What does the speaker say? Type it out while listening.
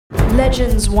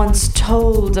Legends once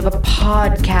told of a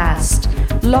podcast,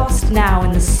 lost now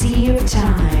in the sea of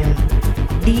time.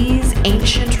 These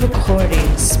ancient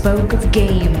recordings spoke of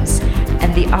games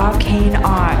and the arcane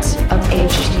art of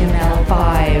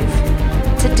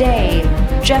HTML5. Today,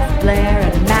 Geoff Blair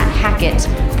and Matt Hackett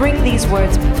bring these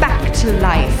words back to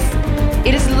life.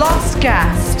 It is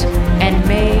Lostcast, and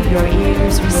may your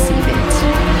ears receive it.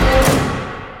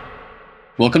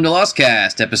 Welcome to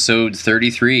Lostcast, episode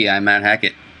 33. I'm Matt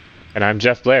Hackett. And I'm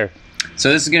Geoff Blair.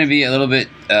 So this is going to be a little bit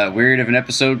weird of an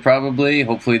episode, probably.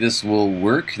 Hopefully this will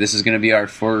work. This is going to be our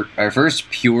first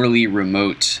purely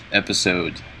remote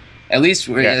episode. At least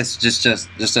it's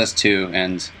just us two,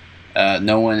 and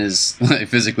no one is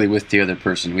physically with the other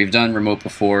person. We've done remote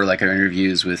before, like our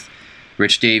interviews with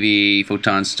Rich Davey,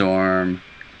 Photon Storm,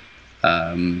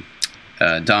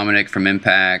 Dominic from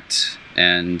Impact,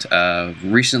 and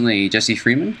recently Jesse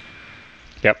Freeman.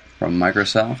 Yep. From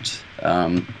Microsoft.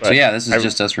 So yeah, this is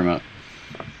just us remote.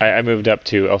 I moved up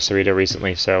to El Cerrito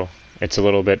recently, so it's a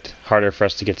little bit harder for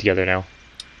us to get together now.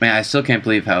 Man, I still can't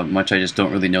believe how much I just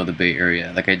don't really know the Bay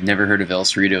Area. Like, I'd never heard of El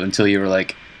Cerrito until you were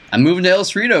like, I'm moving to El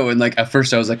Cerrito. And like, at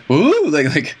first I was like, ooh,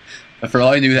 like for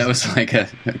all I knew, that was like a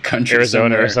country Arizona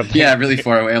somewhere. Or something. Yeah, really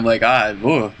far away. I'm like,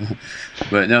 whoa.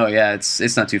 But no, yeah,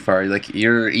 it's not too far. Like,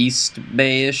 you're East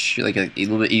Bay-ish, like a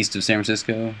little bit east of San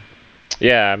Francisco.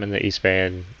 Yeah, I'm in the East Bay,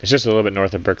 and it's just a little bit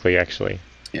north of Berkeley, actually.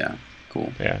 Yeah,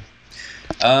 cool. Yeah.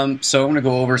 So I'm going to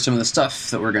go over some of the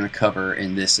stuff that we're going to cover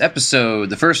in this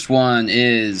episode. The first one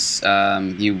is,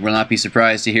 you will not be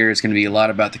surprised to hear it's going to be a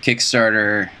lot about the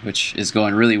Kickstarter, which is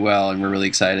going really well, and we're really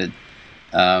excited.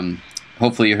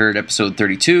 Hopefully you heard episode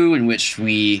 32, in which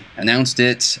we announced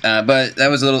it, but that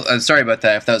was a little... I'm sorry about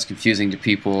that if that was confusing to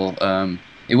people.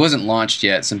 It wasn't launched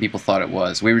yet. Some people thought it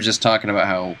was. We were just talking about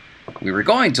how we were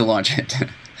going to launch it.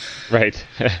 Right.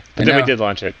 But then we did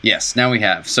launch it. Yes, now we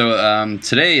have. So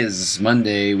today is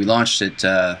Monday. We launched it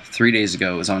 3 days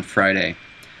ago. It was on Friday.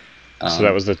 So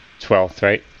that was the 12th,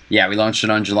 right? Yeah, we launched it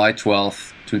on July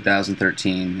 12th,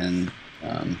 2013. And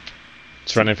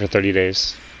it's running for 30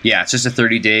 days. Yeah, it's just a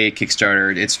 30-day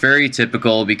Kickstarter. It's very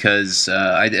typical because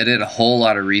I did a whole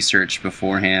lot of research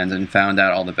beforehand and found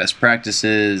out all the best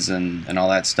practices and all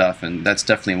that stuff. And that's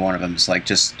definitely one of them. It's like,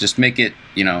 just make it,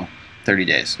 30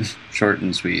 days. Short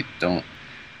and sweet. Don't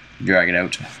drag it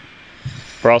out.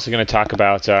 We're also going to talk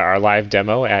about our live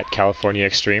demo at California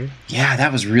Extreme. Yeah,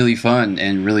 that was really fun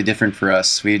and really different for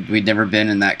us. We'd never been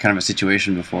in that kind of a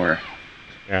situation before.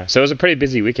 Yeah, so it was a pretty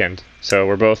busy weekend. So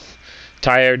we're both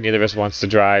tired. Neither of us wants to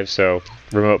drive, so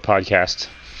remote podcast.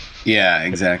 Yeah,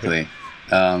 exactly.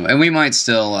 And we might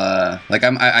still I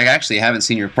actually haven't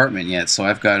seen your apartment yet, so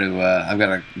I've got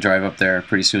to drive up there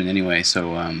pretty soon anyway.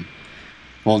 So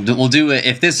we'll do it.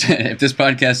 If this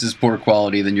podcast is poor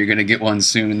quality, then you're going to get one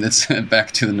soon that's back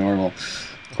to the normal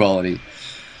quality.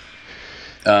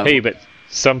 Hey, but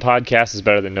some podcast is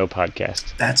better than no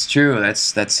podcast. That's true.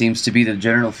 That seems to be the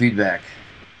general feedback.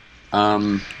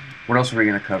 What else are we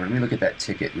going to cover? Let me look at that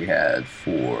ticket we had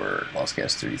for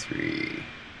Lostcast 33.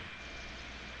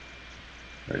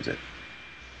 Where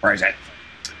is it?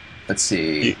 Let's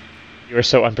see. You were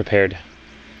so unprepared.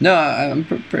 No, I'm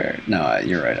prepared. No,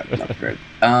 you're right. I'm not prepared.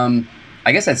 I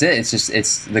guess that's it.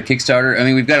 It's the Kickstarter. I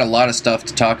mean, we've got a lot of stuff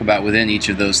to talk about within each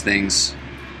of those things.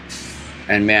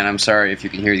 And man, I'm sorry if you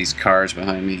can hear these cars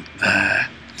behind me.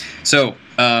 So,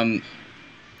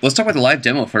 let's talk about the live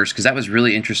demo first, because that was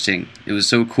really interesting. It was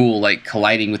so cool, like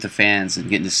colliding with the fans and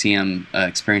getting to see them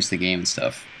experience the game and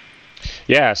stuff.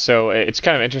 Yeah, so it's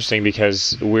kind of interesting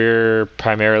because we're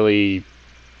primarily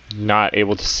not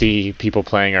able to see people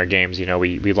playing our games.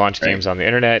 We launch games on the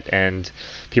internet, and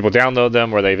people download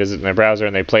them, or they visit in their browser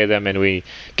and they play them, and we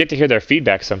get to hear their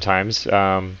feedback sometimes.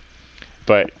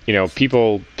 But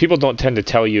people don't tend to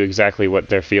tell you exactly what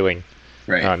they're feeling.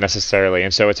 Right. Necessarily,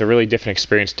 and so it's a really different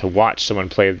experience to watch someone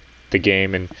play the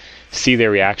game and see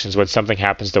their reactions when something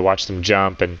happens, to watch them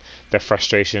jump, and their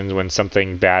frustrations when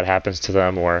something bad happens to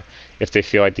them, or if they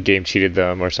feel like the game cheated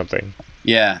them or something.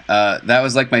 Yeah, that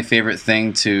was like my favorite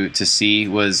thing to see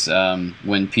was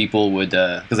when people would,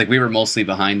 because like we were mostly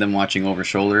behind them watching over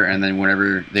shoulder, and then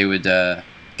whenever they would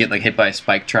get like hit by a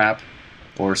spike trap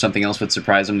or something else would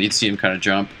surprise them, you'd see them kind of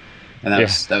jump, and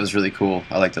that was really cool.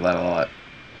 I liked that a lot.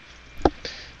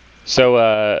 So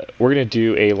we're going to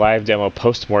do a live demo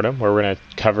post-mortem where we're going to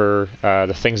cover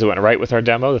the things that went right with our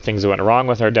demo, the things that went wrong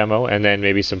with our demo, and then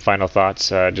maybe some final thoughts,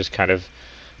 just kind of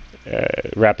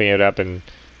wrapping it up and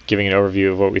giving an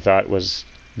overview of what we thought was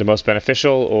the most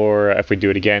beneficial, or if we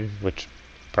do it again, which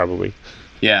probably.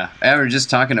 Yeah, we were just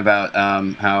talking about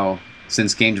how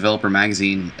since Game Developer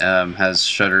Magazine has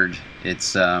shuttered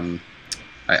its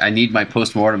I need my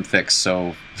post-mortem fix,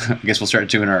 so I guess we'll start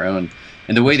doing our own.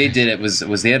 And the way they did it was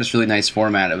they had this really nice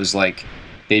format. It was like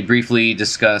they briefly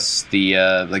discuss the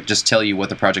like just tell you what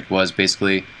the project was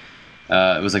basically.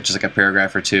 It was like just like a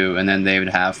paragraph or two, and then they would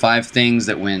have 5 things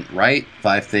that went right,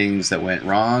 5 things that went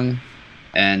wrong,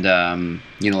 and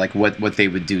like what they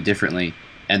would do differently.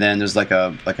 And then there's like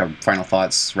a final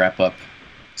thoughts wrap up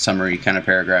summary kind of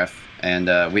paragraph. And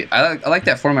I like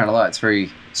that format a lot. It's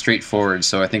very straightforward,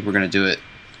 so I think we're gonna do it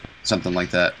something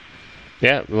like that.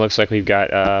 Yeah, it looks like we've got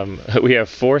we have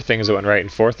 4 things that went right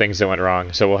and 4 things that went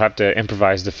wrong. So we'll have to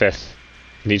improvise the 5th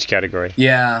in each category.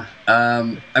 Yeah, I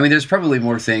mean, there's probably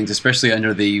more things, especially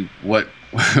under the what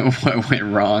went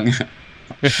wrong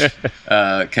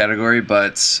category.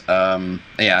 But yeah,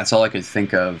 that's all I could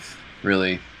think of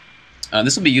really.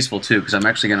 This will be useful too because I'm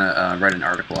actually gonna write an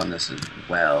article on this as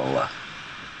well.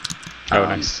 Oh,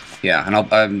 nice. Yeah,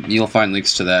 and you'll find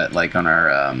links to that like on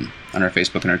our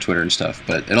Facebook and our Twitter and stuff.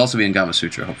 But it'll also be in Gama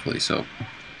Sutra hopefully. So, well,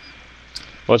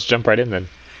 let's jump right in then.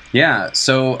 Yeah.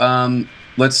 So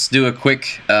let's do a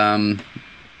quick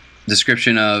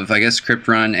description of, I guess, Crypt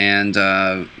Run and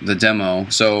the demo.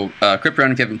 So Crypt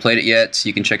Run, if you haven't played it yet,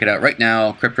 you can check it out right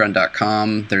now,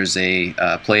 cryptrun.com. There's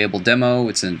a playable demo.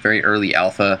 It's in very early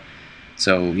alpha,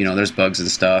 so there's bugs and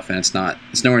stuff, and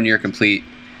it's nowhere near complete.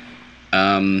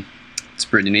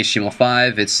 It's written in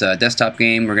HTML5. It's a desktop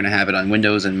game. We're going to have it on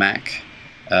Windows and Mac,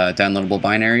 downloadable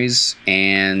binaries,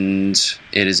 and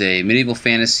it is a medieval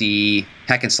fantasy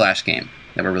hack and slash game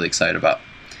that we're really excited about.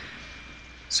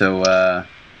 So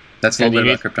that's a little bit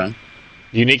about Crypt Run.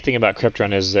 The unique thing about Crypt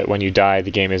Run is that when you die,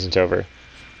 the game isn't over.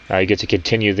 You get to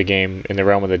continue the game in the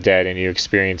realm of the dead, and you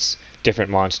experience different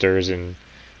monsters and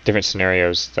different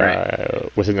scenarios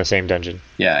within the same dungeon.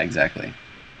 Yeah, exactly.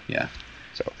 Yeah.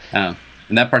 So,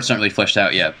 and that part's not really fleshed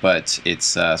out yet, but it's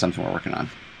something we're working on.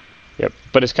 Yep.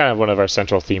 But it's kind of one of our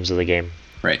central themes of the game.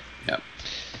 Right. Yep.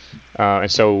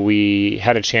 And so we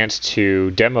had a chance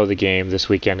to demo the game this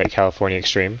weekend at California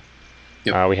Extreme.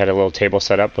 Yep. We had a little table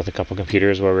set up with a couple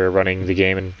computers where we were running the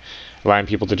game and allowing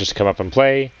people to just come up and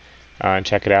play and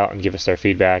check it out and give us their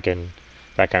feedback and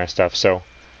that kind of stuff. So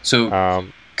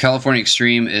California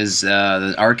Extreme is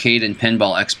the arcade and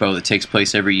pinball expo that takes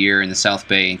place every year in the South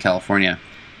Bay in California.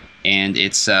 And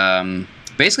it's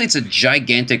basically it's a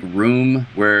gigantic room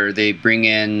where they bring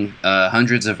in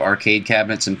hundreds of arcade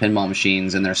cabinets and pinball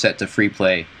machines, and they're set to free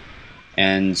play.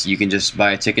 And you can just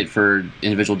buy a ticket for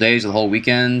individual days or the whole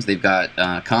weekend. They've got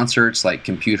concerts like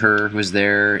Computer was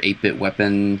there, 8-Bit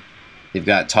Weapon. They've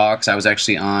got talks. I was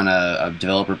actually on a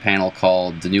developer panel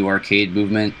called The New Arcade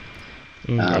Movement.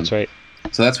 That's right.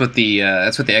 So that's what the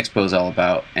expo is all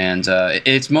about, and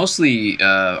it's mostly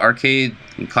arcade,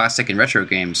 and classic, and retro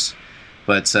games.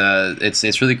 But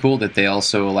it's really cool that they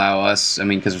also allow us. I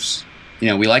mean, because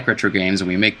we like retro games and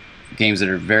we make games that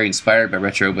are very inspired by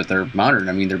retro, but they're modern.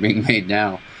 I mean, they're being made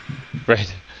now.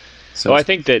 Right. So well, I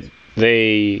think that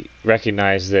they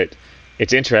recognize that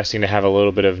it's interesting to have a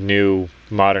little bit of new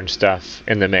modern stuff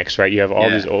in the mix, right? You have all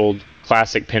these old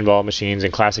classic pinball machines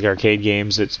and classic arcade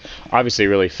games. It's obviously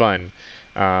really fun.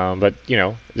 But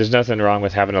there's nothing wrong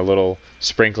with having a little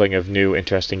sprinkling of new,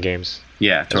 interesting games.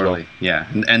 Yeah, totally. Well. Yeah,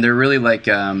 and they're really like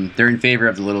they're in favor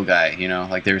of the little guy.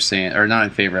 Like they were saying, or not in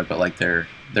favor of, but like they're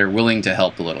willing to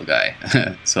help the little guy.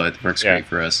 So it works great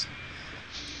for us.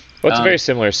 Well, it's a very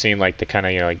similar scene, like the kind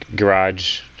of like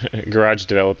garage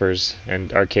developers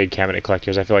and arcade cabinet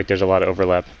collectors. I feel like there's a lot of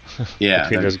overlap.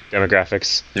 Between those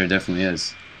demographics. There definitely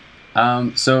is.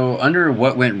 So under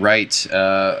what went right,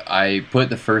 I put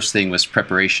the first thing was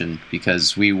preparation,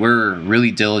 because we were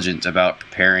really diligent about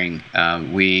preparing.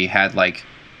 We had like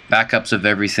backups of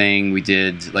everything. We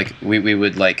did like we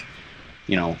would like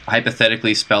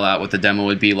hypothetically spell out what the demo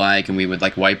would be like, and we would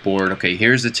like whiteboard, okay,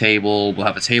 here's the table, we'll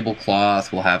have a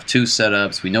tablecloth, we'll have 2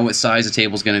 setups, we know what size the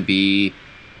table's going to be.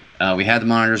 We had the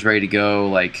monitors ready to go.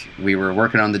 Like we were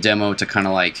working on the demo to kind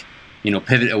of like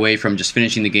pivot away from just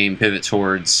finishing the game, pivot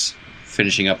towards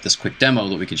finishing up this quick demo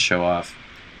that we could show off.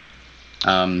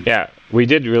 We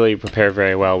did really prepare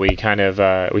very well. We kind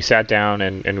of we sat down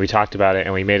and we talked about it,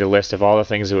 and we made a list of all the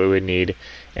things that we would need,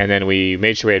 and then we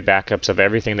made sure we had backups of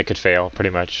everything that could fail, pretty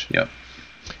much. Yep.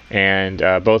 And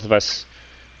both of us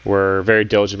were very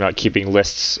diligent about keeping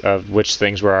lists of which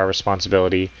things were our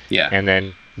responsibility. Yeah. And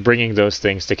then bringing those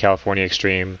things to California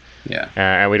Extreme. Yeah.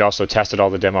 And we'd also tested all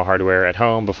the demo hardware at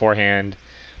home beforehand,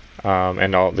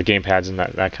 and all the gamepads and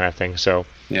that kind of thing. So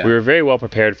we were very well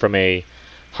prepared from a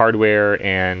hardware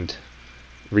and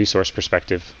resource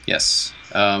perspective. Yes.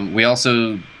 We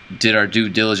also did our due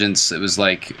diligence. It was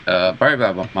like probably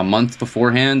about a month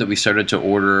beforehand that we started to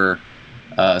order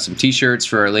some T-shirts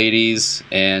for our ladies,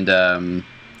 and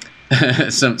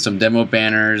some demo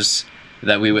banners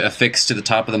that we affixed to the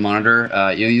top of the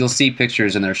monitor. You'll see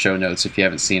pictures in their show notes if you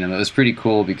haven't seen them. It was pretty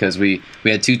cool because we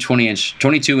had two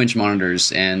 22-inch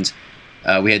monitors, and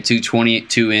we had two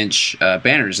 22-inch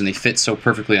banners, and they fit so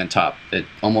perfectly on top. It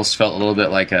almost felt a little bit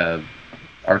like a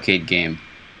arcade game.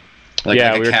 Like we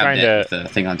a were trying cabinet with a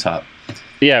thing on top.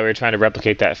 Yeah, we were trying to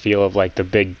replicate that feel of like the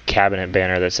big cabinet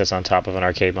banner that sits on top of an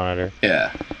arcade monitor.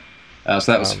 Yeah.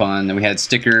 So that was fun. And we had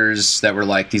stickers that were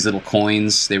like these little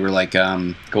coins. They were like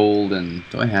gold, and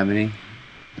do I have any?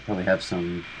 I probably have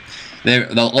some.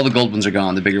 All the gold ones are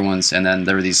gone, the bigger ones, and then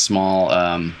there were these small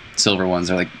silver ones.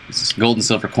 They're like gold and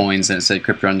silver coins, and it said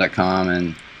CryptRun.com,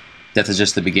 and Death is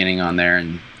Just the Beginning on there,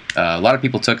 and a lot of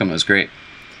people took them. It was great.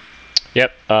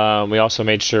 Yep. We also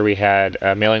made sure we had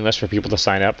a mailing list for people to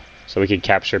sign up, so we could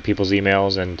capture people's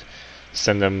emails and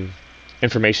send them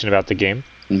information about the game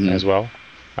as well.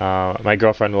 My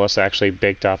girlfriend Melissa actually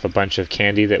baked off a bunch of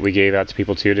candy that we gave out to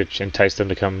people too to entice them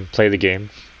to come play the game.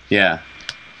 Yeah,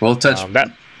 we'll touch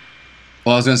that.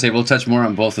 Well, I was going to say we'll touch more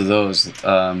on both of those,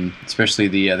 especially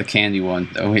the candy one.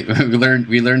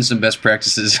 We learned some best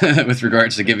practices with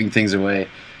regards to giving things away.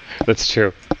 That's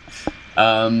true.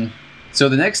 So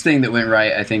the next thing that went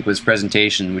right, I think, was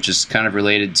presentation, which is kind of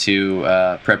related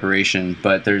to preparation.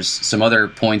 But there's some other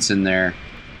points in there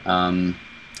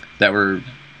that were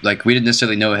like we didn't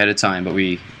necessarily know ahead of time, but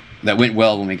that went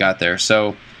well when we got there.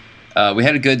 So we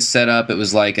had a good setup. It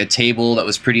was like a table that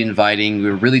was pretty inviting. We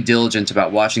were really diligent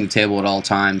about watching the table at all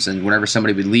times, and whenever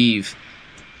somebody would leave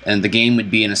and the game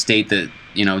would be in a state that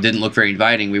didn't look very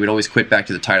inviting, we would always quit back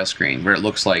to the title screen where it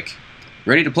looks like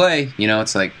ready to play.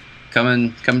 It's like come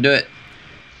and do it.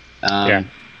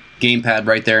 Gamepad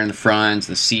right there in the front.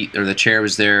 The seat or the chair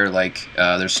was there. Like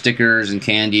there's stickers and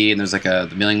candy, and there's like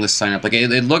the mailing list sign up. Like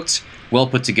it looked well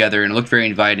put together, and it looked very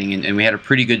inviting, and we had a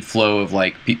pretty good flow of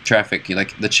like traffic.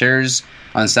 Like the chairs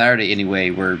on Saturday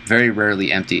anyway were very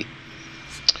rarely empty.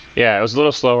 Yeah, it was a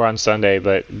little slower on Sunday,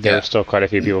 but there were still quite a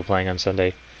few people playing on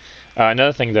Sunday.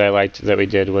 Another thing that I liked that we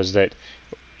did was that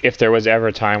if there was ever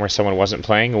a time where someone wasn't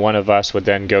playing, one of us would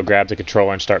then go grab the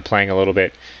controller and start playing a little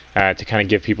bit to kind of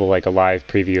give people like a live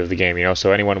preview of the game.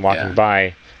 So anyone walking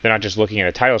by, they're not just looking at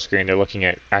a title screen, they're looking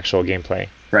at actual gameplay.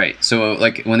 Right. So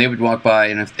like when they would walk by,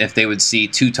 and if they would see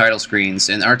two title screens,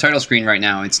 and our title screen right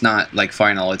now, it's not like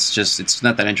final. It's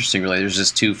not that interesting really. There's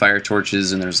just two fire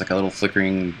torches, and there's like a little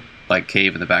flickering like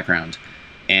cave in the background.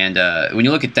 And when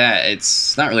you look at that,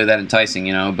 it's not really that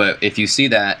enticing, But if you see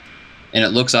that, and it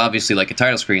looks obviously like a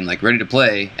title screen, like ready to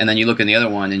play, and then you look in the other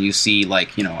one and you see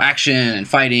like action and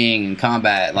fighting and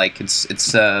combat, like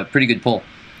it's a pretty good pull.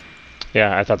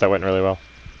 Yeah, I thought that went really well.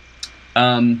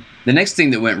 The next thing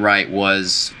that went right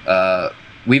was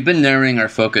we've been narrowing our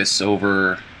focus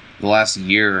over the last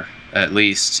year at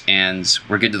least, and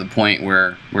we're getting to the point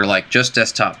where we're like just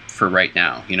desktop for right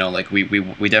now. Like we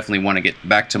definitely want to get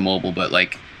back to mobile, but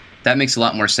like that makes a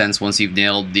lot more sense once you've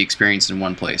nailed the experience in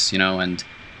one place,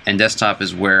 and desktop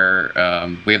is where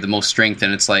we have the most strength,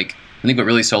 and it's like I think what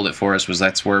really sold it for us was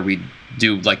that's where we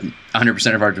do like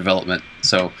 100% of our development.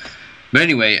 So, but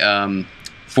anyway,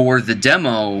 for the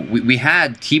demo, we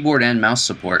had keyboard and mouse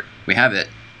support. We have it,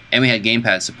 and we had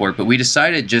gamepad support, but we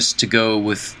decided just to go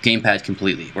with gamepad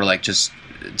completely, or like just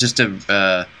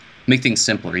to make things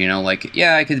simpler.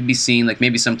 I could be seeing like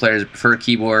maybe some players prefer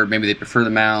keyboard, maybe they prefer the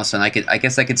mouse, and I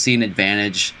guess I could see an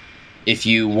advantage if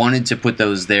you wanted to put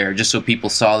those there, just so people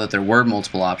saw that there were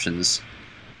multiple options.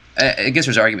 I guess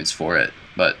there's arguments for it,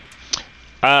 but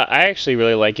I actually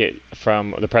really like it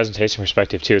from the presentation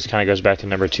perspective too. It kind of goes back to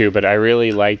number 2, but I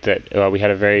really liked that we had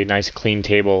a very nice clean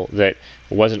table that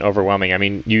wasn't overwhelming. I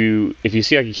mean, if you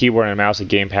see like a keyboard and a mouse, a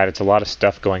gamepad, it's a lot of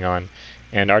stuff going on,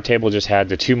 and our table just had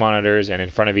the 2 monitors, and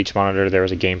in front of each monitor there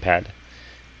was a gamepad,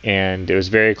 and it was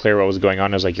very clear what was going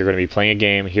on. It was like, you're going to be playing a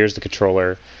game, here's the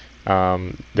controller.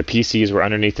 The PCs were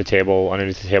underneath the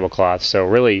tablecloth, so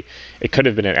really it could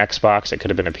have been an Xbox, it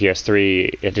could have been a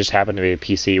PS3, it just happened to be a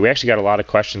PC. We actually got a lot of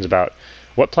questions about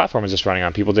what platform is this running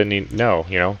on. People didn't even know,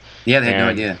 Yeah, they had no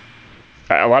idea.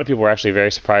 A lot of people were actually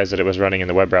very surprised that it was running in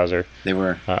the web browser. They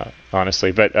were.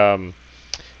 Honestly. But the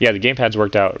gamepads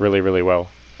worked out really, really well.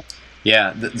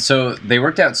 Yeah, so they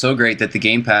worked out so great that the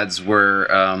gamepads were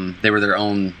they were their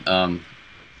own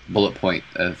bullet point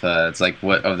of it's like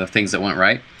what of the things that went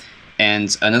right.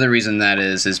 And another reason that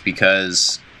is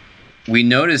because we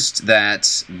noticed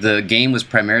that the game was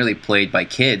primarily played by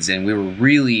kids, and we were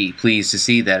really pleased to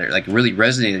see that it like really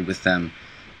resonated with them.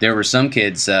 There were some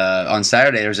kids on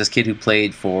Saturday. There was this kid who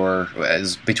played for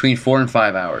between 4 and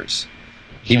 5 hours.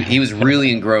 He was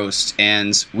really engrossed,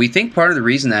 and we think part of the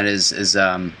reason that is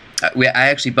I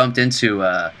actually bumped into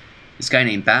this guy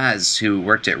named Baz who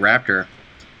worked at Raptor,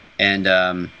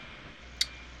 and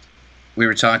we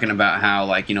were talking about how,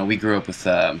 like, you know, we grew up with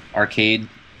arcade,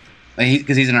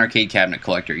 because he's an arcade cabinet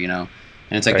collector, you know,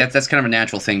 and it's like that's kind of a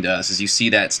natural thing to us, is you see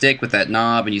that stick with that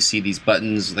knob, and you see these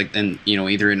buttons, like, and you know,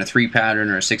 either in a 3 pattern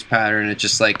or a 6 pattern. It's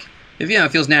just like, if you know,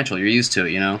 it feels natural. You're used to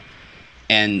it, you know.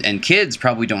 And kids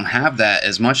probably don't have that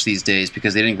as much these days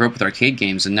because they didn't grow up with arcade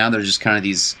games, and now they're just kind of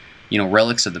these, you know,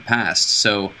 relics of the past.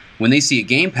 So when they see a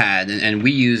gamepad, and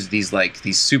we use these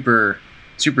super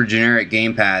generic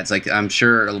gamepads, like I'm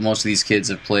sure most of these kids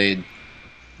have played.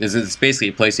 It's basically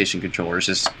a PlayStation controller. It's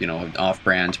just, you know,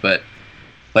 off-brand, but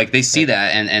like they see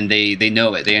that and they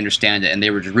know it, they understand it, and they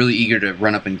were just really eager to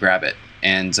run up and grab it.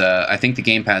 And I think the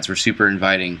gamepads were super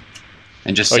inviting,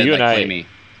 and just said, like, play me.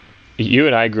 You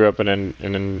and I grew up in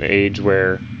an age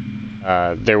where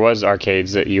there was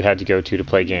arcades that you had to go to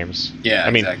play games. Yeah,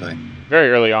 I mean, exactly. Very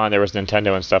early on, there was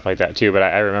Nintendo and stuff like that too. But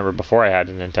I remember before I had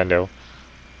a Nintendo,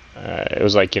 it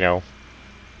was like, you know,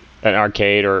 an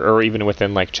arcade or even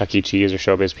within like Chuck E. Cheese or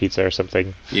Showbiz Pizza or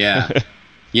something. Yeah,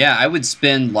 yeah. I would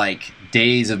spend like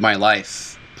days of my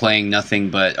life playing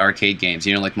nothing but arcade games.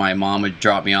 You know, like my mom would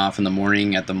drop me off in the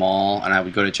morning at the mall, and I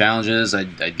would go to Challenges.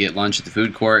 I'd get lunch at the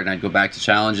food court, and I'd go back to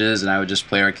Challenges, and I would just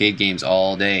play arcade games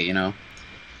all day, you know.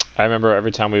 I remember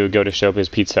every time we would go to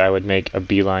Showbiz Pizza, I would make a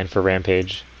beeline for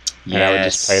Rampage. Yes. And I would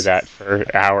just play that for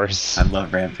hours. I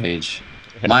love Rampage.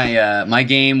 My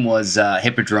game was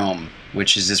Hippodrome,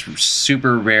 which is this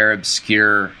super rare,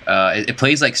 obscure... it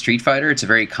plays like Street Fighter. It's a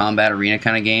very combat arena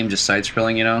kind of game, just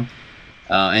side-scrolling, you know.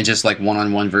 And just like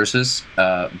one-on-one versus,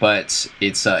 but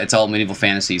it's all medieval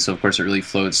fantasy, so of course it really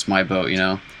floats my boat, you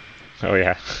know. Oh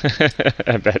yeah,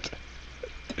 I bet.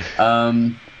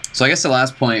 So I guess the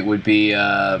last point would be,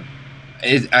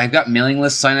 I've got mailing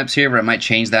list signups here, but I might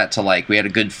change that to like we had a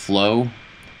good flow.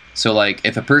 So like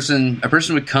if a person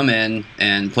would come in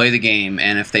and play the game,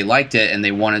 and if they liked it and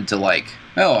they wanted to like,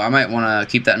 oh, I might want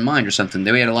to keep that in mind or something,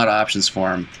 then we had a lot of options for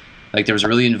them. Like there was a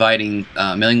really inviting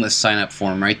mailing list sign up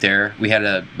form right there. We had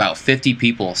about 50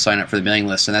 people sign up for the mailing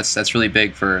list, and that's really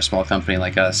big for a small company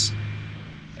like us.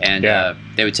 And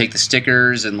they would take the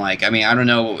stickers, and like, I mean, I don't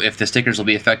know if the stickers will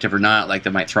be effective or not. Like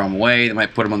they might throw them away, they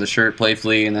might put them on the shirt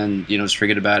playfully, and then, you know, just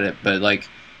forget about it. But like,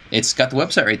 it's got the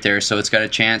website right there, so it's got a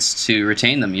chance to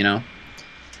retain them, you know.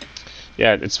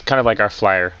 Yeah, it's kind of like our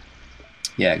flyer.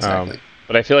 Yeah, exactly.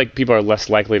 But I feel like people are less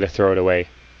likely to throw it away.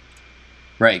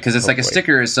 Right, because it's like a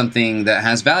sticker is something that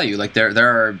has value. Like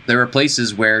there are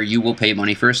places where you will pay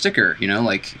money for a sticker. You know,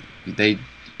 like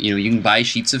you can buy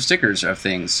sheets of stickers of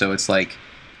things. So it's like,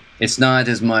 it's not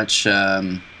as much.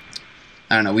 I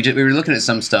don't know. We were looking at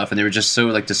some stuff, and they were just so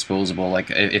like disposable.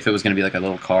 Like if it was going to be like a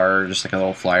little card, or just like a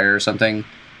little flyer or something.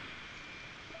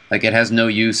 Like it has no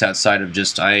use outside of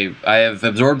just I have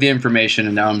absorbed the information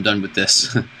and now I'm done with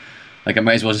this. Like I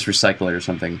might as well just recycle it or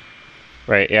something.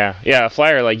 Right, yeah. Yeah, a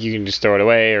flyer, like, you can just throw it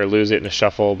away or lose it in a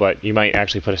shuffle, but you might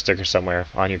actually put a sticker somewhere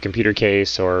on your computer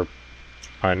case or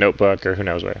on a notebook or who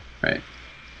knows where. Right.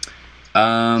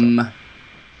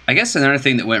 I guess another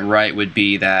thing that went right would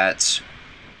be that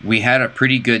we had a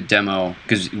pretty good demo,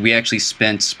 because we actually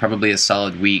spent probably a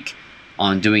solid week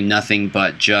on doing nothing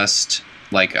but just,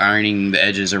 like, ironing the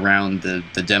edges around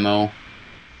the demo,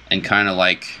 and kind of,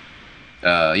 like,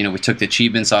 we took the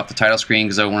achievements off the title screen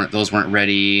because those weren't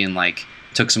ready, and, like,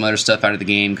 took some other stuff out of the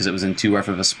game because it was in too rough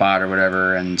of a spot or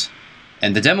whatever, and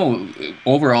the demo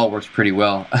overall worked pretty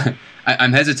well.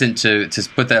 I'm hesitant to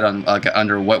put that on like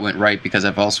under what went right, because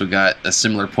I've also got a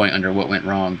similar point under what went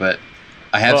wrong, but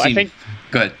I have seen.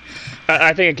 Go ahead.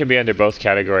 I think it can be under both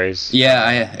categories.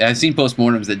 Yeah, I've seen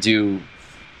postmortems that do,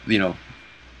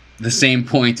 the same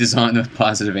point is on the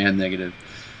positive and negative.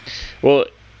 Well,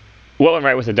 what went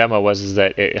right with the demo is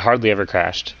that it hardly ever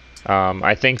crashed.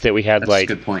 I think that we had That's a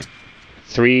good point.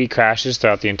 3 crashes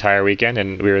throughout the entire weekend,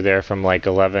 and we were there from like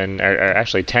 11, or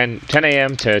actually 10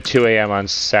 a.m. to 2 a.m. on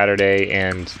Saturday,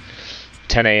 and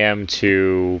 10 a.m.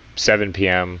 to 7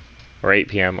 p.m. or 8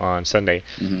 p.m. on Sunday.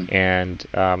 Mm-hmm.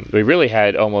 And we really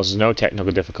had almost no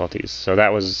technical difficulties, so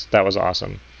that was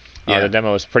awesome. Yeah. The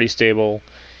demo was pretty stable,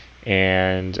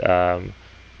 and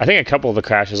I think a couple of the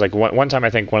crashes, like one time I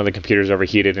think one of the computers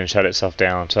overheated and shut itself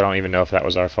down, so I don't even know if that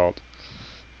was our fault.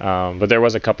 But there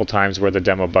was a couple times where the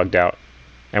demo bugged out,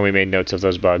 and we made notes of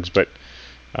those bugs. But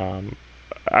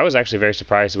I was actually very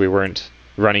surprised that we weren't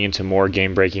running into more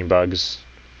game-breaking bugs,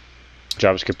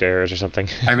 JavaScript errors or something.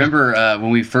 I remember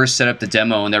when we first set up the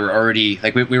demo, and there were already,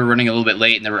 like, we were running a little bit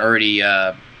late, and there were already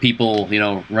people,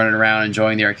 running around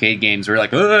enjoying the arcade games. We were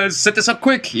like, let's set this up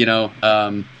quick,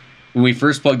 When we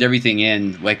first plugged everything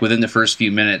in, like within the first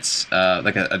few minutes,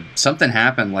 something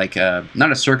happened, like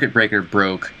not a circuit breaker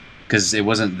broke, because it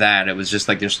wasn't that. It was just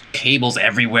like there's cables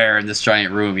everywhere in this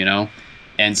giant room,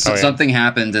 And so something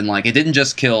happened, and like it didn't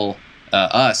just kill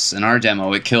us in our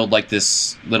demo. It killed like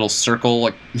this little circle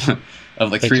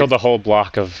of like they killed a whole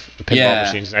block of pinball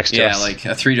machines next to us. Yeah,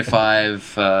 like 3 to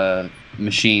 5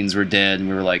 machines were dead, and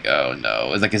we were like, oh no.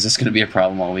 It was like, is this going to be a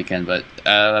problem all weekend? But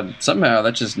somehow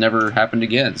that just never happened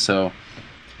again. So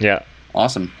yeah,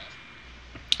 awesome.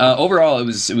 Overall, it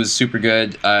was super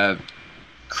good.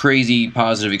 Crazy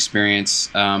positive experience.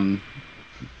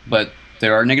 But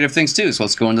there are negative things too. So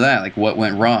let's go into that. Like what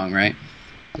went wrong, right?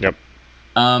 Yep.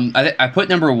 I put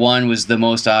number 1 was the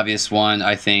most obvious one.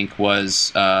 I think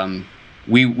was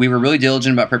we were really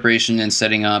diligent about preparation and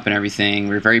setting up and everything.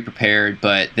 We were very prepared,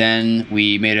 but then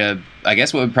we made I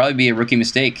guess what would probably be a rookie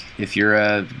mistake if you're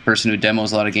a person who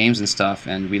demos a lot of games and stuff,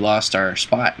 and we lost our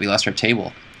spot. We lost our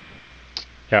table.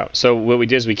 Yeah, so what we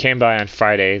did is we came by on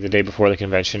Friday, the day before the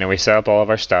convention, and we set up all of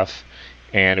our stuff,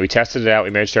 and we tested it out. We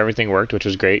made sure everything worked, which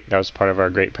was great. That was part of our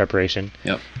great preparation.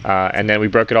 Yep. And then we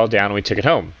broke it all down, and we took it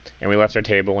home. And we left our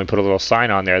table, and we put a little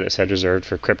sign on there that said reserved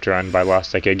for Crypt Run by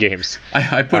Lost Decade Games.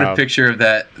 I put a picture of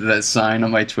that sign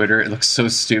on my Twitter. It looks so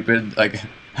stupid. Like,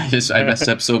 I messed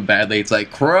up so badly. It's like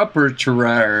Crypt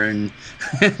Run.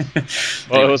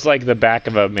 Well, it was like the back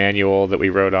of a manual that we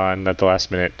wrote on at the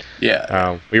last minute.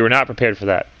 Yeah. We were not prepared for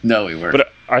that. No, we weren't.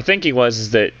 But our thinking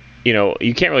was that,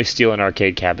 you can't really steal an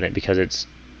arcade cabinet because it's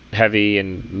heavy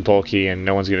and bulky and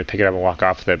no one's going to pick it up and walk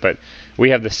off with it. But we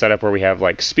have this setup where we have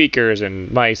like speakers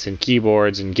and mice and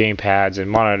keyboards and game pads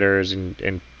and monitors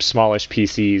and smallish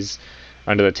PCs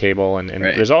under the table. And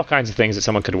right. There's all kinds of things that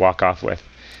someone could walk off with.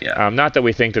 Yeah. Not that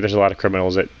we think that there's a lot of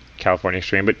criminals at California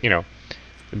Extreme, but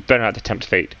better not to tempt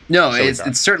fate. No,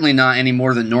 it's certainly not any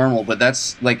more than normal. But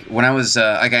that's like when I was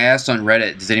I asked on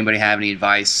Reddit, does anybody have any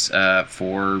advice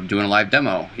for doing a live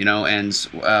demo? And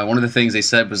one of the things they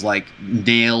said was like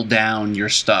nail down your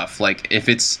stuff. Like if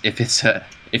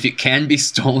it can be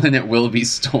stolen, it will be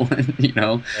stolen.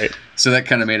 Right. So that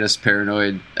kind of made us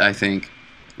paranoid, I think.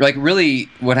 Like really,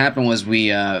 what happened was we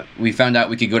found out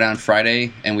we could go down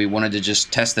Friday, and we wanted to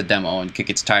just test the demo and kick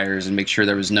its tires and make sure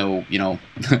there was no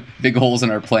big holes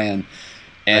in our plan,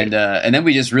 and then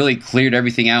we just really cleared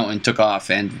everything out and took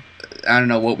off. And I don't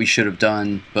know what we should have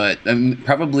done, but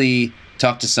probably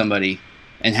talk to somebody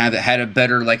and had a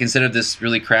better, like, instead of this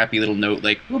really crappy little note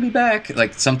like we'll be back,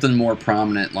 like something more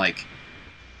prominent, like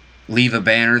leave a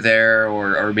banner there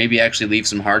or maybe actually leave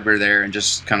some hardware there and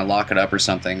just kind of lock it up or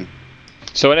something.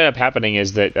 So what ended up happening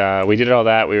is that we did all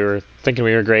that. We were thinking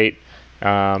we were great.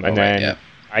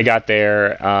 I got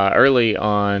there early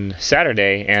on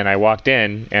Saturday, and I walked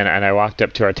in, and I walked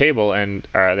up to our table, and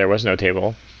there was no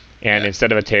table. And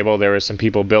instead of a table, there was some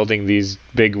people building these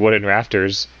big wooden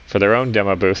rafters for their own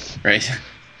demo booth. Right.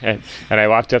 And I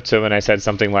walked up to them, and I said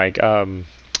something like, I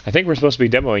think we're supposed to be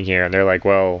demoing here. And they're like,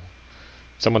 well,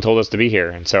 someone told us to be here.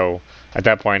 And so at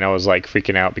that point, I was like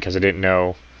freaking out because I didn't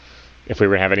know if we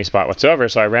were gonna have any spot whatsoever.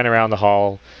 So I ran around the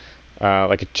hall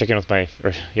like a chicken with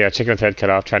head cut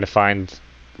off, trying to find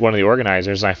one of the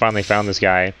organizers. And I finally found this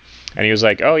guy, and he was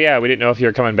like, oh yeah, we didn't know if you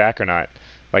were coming back or not.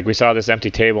 Like, we saw this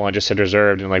empty table and it just said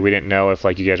reserved, and like we didn't know if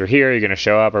like you guys were here, you're gonna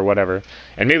show up or whatever.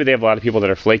 And maybe they have a lot of people that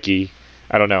are flaky,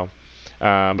 I don't know,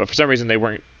 but for some reason they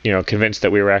weren't convinced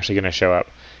that we were actually gonna show up,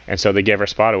 and so they gave our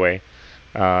spot away.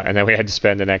 And then we had to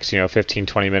spend the next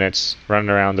 15-20 minutes running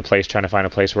around the place trying to find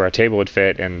a place where our table would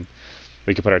fit and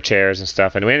we could put our chairs and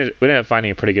stuff, and we ended up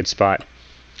finding a pretty good spot.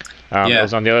 It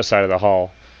was on the other side of the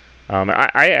hall.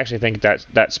 I actually think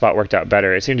that spot worked out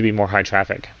better. It seemed to be more high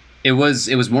traffic. It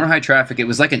was more high traffic. It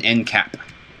was like an end cap.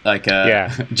 Like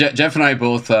Geoff and I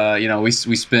both,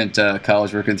 we spent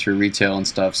college working through retail and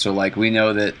stuff, so like we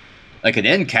know that like an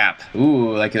end cap,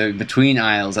 like between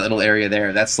aisles, that little area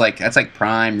there, that's like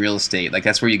prime real estate. Like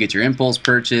that's where you get your impulse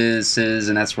purchases,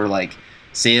 and that's where like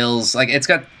sales, like it's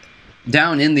got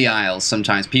down in the aisles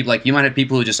sometimes. People, like, you might have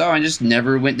people who just, I just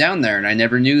never went down there, and I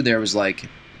never knew there was like,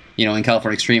 in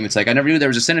California Extreme, it's like I never knew there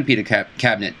was a centipede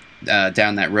cabinet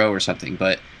down that row or something.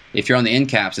 But if you're on the end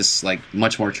caps, it's like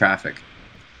much more traffic.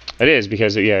 It is,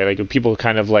 because like people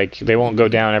kind of like, they won't go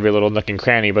down every little nook and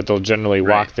cranny, but they'll generally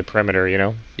walk the perimeter,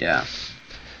 Yeah.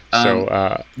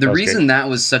 So the reason that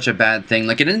was such a bad thing,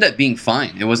 like, it ended up being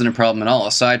fine. It wasn't a problem at all,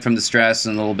 aside from the stress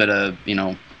and a little bit of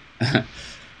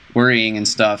worrying and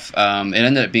stuff. It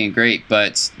ended up being great,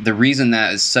 but the reason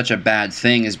that is such a bad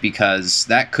thing is because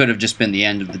that could have just been the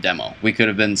end of the demo. We could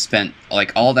have been spent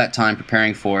like all that time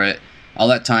preparing for it, all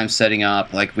that time setting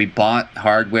up. Like, we bought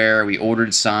hardware, we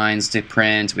ordered signs to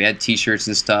print, we had t-shirts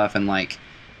and stuff, and like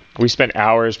we spent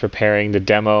hours preparing the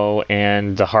demo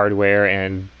and the hardware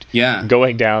and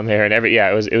going down there and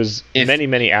it was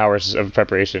many hours of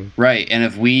preparation. Right, and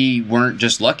if we weren't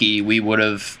just lucky, we would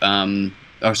have.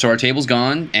 So our table's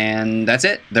gone, and that's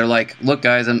it. They're like, "Look,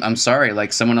 guys, I'm sorry.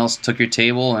 Like, someone else took your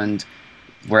table, and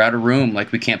we're out of room.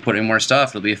 Like, we can't put any more stuff.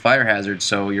 It'll be a fire hazard.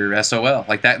 So you're SOL."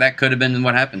 Like that could have been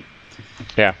what happened.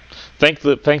 Yeah,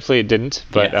 thankfully it didn't.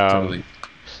 But totally.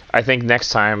 I think next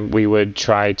time we would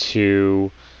try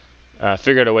to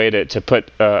figure out a way to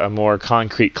put a more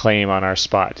concrete claim on our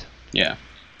spot. Yeah.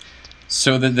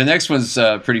 So the next one's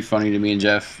pretty funny to me and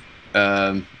Geoff.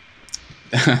 So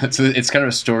it's kind of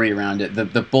a story around it.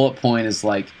 The bullet point is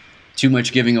like too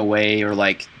much giving away, or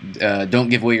like don't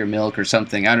give away your milk or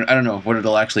something. I don't know what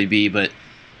it'll actually be, but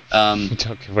don't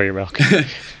give away your milk.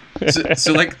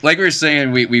 so like we were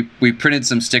saying, we printed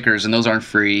some stickers, and those aren't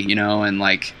free, and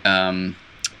like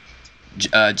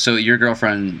so your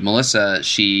girlfriend Melissa,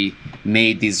 she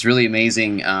made these really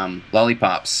amazing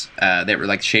lollipops that were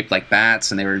like shaped like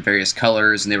bats, and they were in various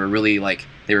colors, and they were really like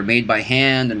they were made by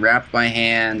hand and wrapped by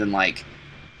hand, and like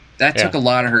that took a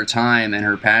lot of her time and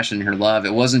her passion and her love.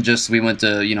 It wasn't just we went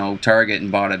to Target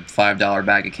and bought a $5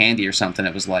 bag of candy or something.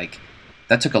 It was like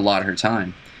that took a lot of her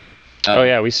time.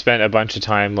 We spent a bunch of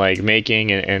time like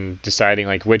making and deciding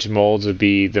like which molds would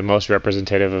be the most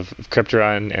representative of Crypt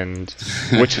Run and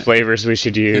which flavors we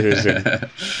should use. And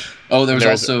there was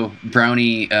also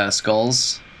brownie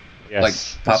skulls, like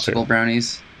popsicle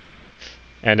brownies.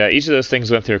 And each of those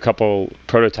things went through a couple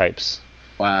prototypes.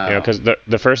 Wow. Because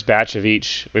the first batch of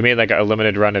each, we made like a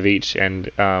limited run of each, and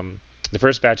the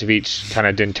first batch of each kind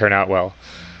of didn't turn out well.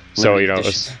 So it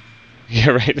was,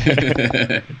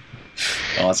 right.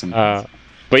 Awesome. But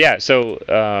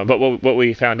what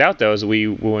we found out though is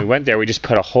when we went there, we just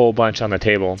put a whole bunch on the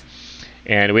table,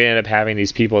 and we ended up having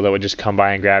these people that would just come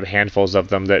by and grab handfuls of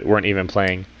them that weren't even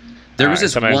playing. There was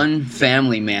this one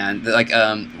family, man, that, like,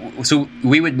 so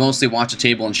we would mostly watch a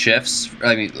table in shifts.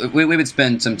 I mean, we would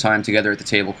spend some time together at the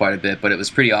table quite a bit, but it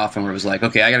was pretty often where it was like,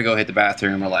 okay, I got to go hit the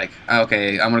bathroom, or like,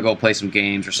 okay, I'm going to go play some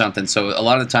games or something. So a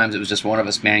lot of the times it was just one of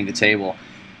us manning the table.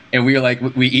 And we were like,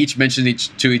 we each mentioned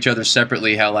to each other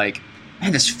separately how, like,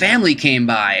 man, this family came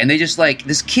by, and they just, like,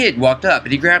 this kid walked up,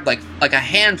 and he grabbed, like a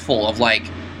handful of, like,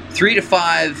 3 to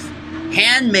 5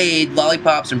 handmade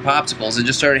lollipops and popsicles and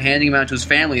just started handing them out to his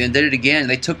family, and did it again. And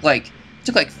they took like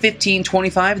 15,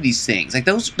 25 of these things. Like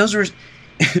those are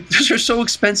those are so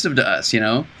expensive to us,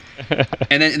 And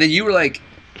then you were like,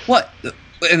 what?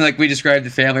 And like we described the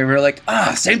family, and we were like,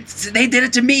 same. They did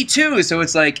it to me too. So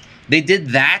it's like they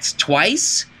did that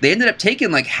twice. They ended up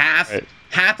taking like half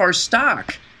our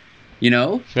stock.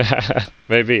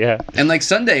 Maybe, yeah. And like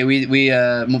Sunday, we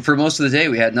for most of the day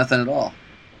we had nothing at all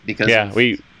because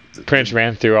we pretty much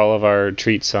ran through all of our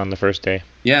treats on the first day.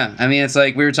 Yeah, I mean, it's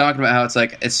like we were talking about how it's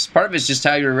like it's part of it's just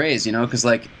how you were raised, because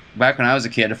like back when I was a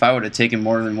kid, if I would have taken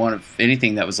more than one of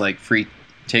anything that was like free,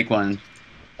 take one,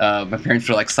 my parents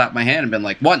would like slap my hand and been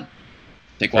like, one,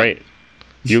 take one. Right.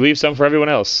 You leave some for everyone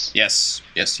else. Yes,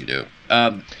 you do.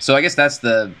 So I guess that's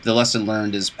the lesson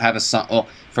learned is have a sign. Well,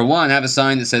 for one, have a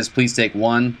sign that says please take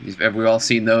one. We've all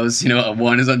seen those. A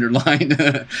one is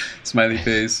underlined, smiley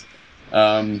face.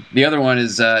 The other one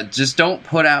is just don't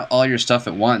put out all your stuff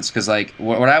at once, because like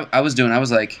what I was doing, I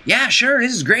was like, yeah, sure,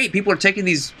 this is great. People are taking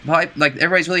these, like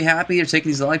everybody's really happy. They're taking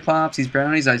these lollipops, these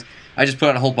brownies. I just put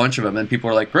out a whole bunch of them, and people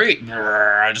are like, great,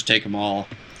 I just take them all.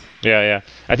 Yeah.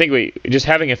 I think we just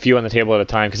having a few on the table at a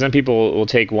time, because then people will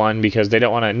take one because they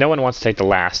don't want to. No one wants to take the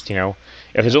last. If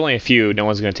there's only a few, no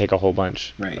one's going to take a whole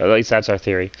bunch. Right. At least that's our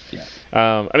theory.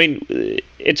 Yeah. I mean,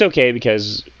 it's okay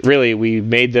because really we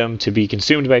made them to be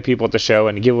consumed by people at the show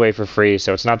and to give away for free,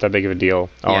 so it's not that big of a deal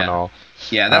all in all.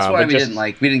 Yeah, that's why we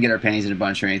didn't get our pennies in a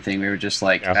bunch or anything. We were just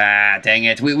like, dang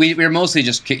it. We were mostly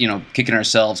just kicking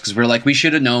ourselves because we're like, we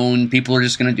should have known. People are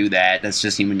just going to do that. That's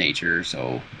just human nature.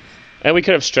 So. And we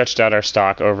could have stretched out our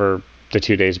stock over the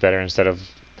 2 days better instead of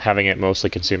having it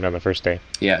mostly consumed on the first day.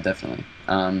 Yeah, definitely.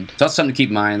 So that's something to keep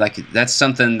in mind. Like that's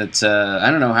something that I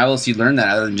don't know how else you learn that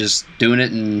other than just doing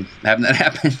it and having that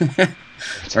happen,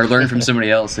 or learn from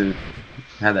somebody else who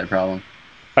had that problem.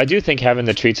 I do think having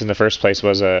the treats in the first place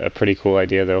was a pretty cool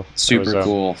idea, though. Super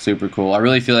cool. I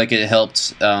really feel like it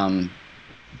helped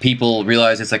people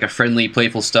realize it's like a friendly,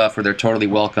 playful stuff where they're totally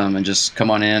welcome and just come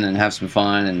on in and have some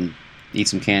fun and eat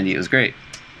some candy. It was great.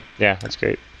 Yeah, that's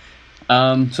great.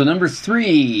 So number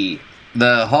 3,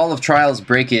 the Hall of Trials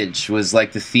breakage was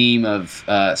like the theme of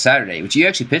Saturday, which you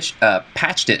actually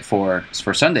patched it for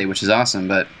Sunday, which is awesome.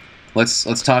 But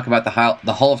let's talk about the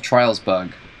Hall of Trials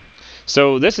bug.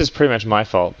 So this is pretty much my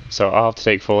fault. So I'll have to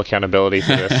take full accountability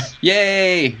for this.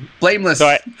 Yay! Blameless.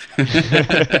 So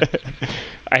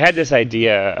I had this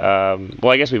idea.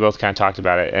 Well, I guess we both kind of talked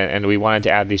about it, and we wanted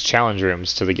to add these challenge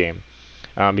rooms to the game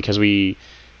because we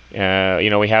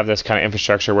have this kind of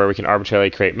infrastructure where we can arbitrarily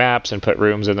create maps and put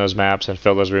rooms in those maps and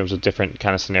fill those rooms with different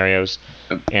kind of scenarios.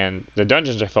 And the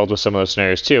dungeons are filled with some of those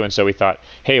scenarios too. And so we thought,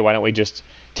 hey, why don't we just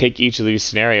take each of these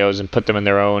scenarios and put them in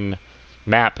their own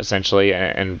map essentially,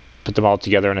 and put them all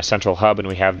together in a central hub, and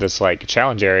we have this like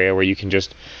challenge area where you can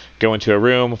just go into a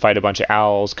room, fight a bunch of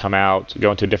owls, come out, go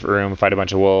into a different room, fight a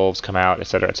bunch of wolves, come out,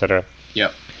 etc., etc.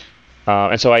 Yep.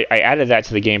 And so I added that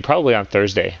to the game probably on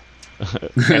Thursday.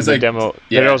 And the demo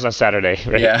was on Saturday,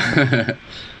 right? Yeah.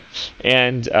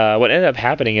 And what ended up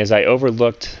happening is I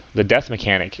overlooked the death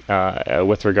mechanic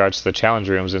with regards to the challenge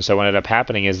rooms. And so what ended up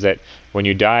happening is that when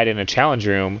you died in a challenge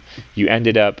room, you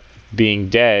ended up being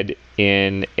dead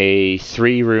in a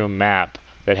 3-room map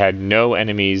that had no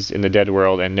enemies in the dead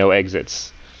world and no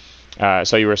exits.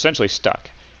 So you were essentially stuck.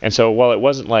 And so while it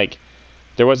wasn't like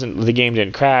the game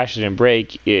didn't crash, it didn't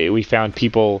break, we found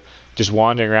people just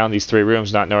wandering around these 3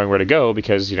 rooms not knowing where to go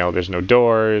because there's no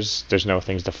doors, there's no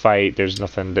things to fight, there's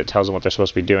nothing that tells them what they're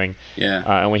supposed to be doing.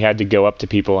 Yeah. And we had to go up to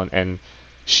people and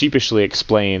sheepishly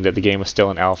explain that the game was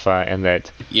still in alpha and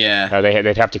that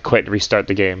they'd have to quit and restart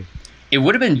the game. It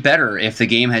would have been better if the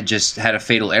game had just had a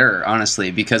fatal error,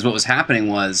 honestly, because what was happening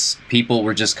was people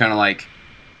were just kind of like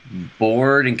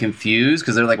bored and confused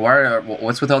because they're like,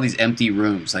 what's with all these empty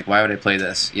rooms? Like, why would I play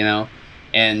this?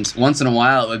 And once in a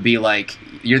while it would be like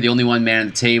you're the only one man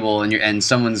at the table and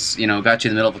someone's got you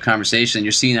in the middle of a conversation and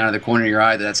you're seeing out of the corner of your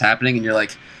eye that's happening and you're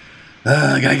like,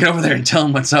 I gotta get over there and tell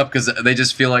them what's up because they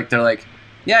just feel like they're like,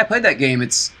 yeah, I played that game.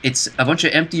 It's a bunch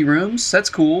of empty rooms. That's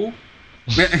cool.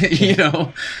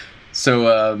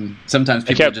 So sometimes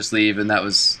people would just leave, and that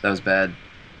was bad.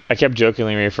 I kept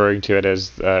jokingly referring to it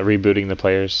as rebooting the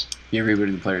players. You're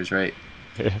rebooting the players, right?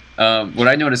 What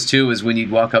I noticed too is when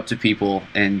you'd walk up to people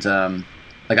and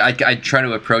I'd try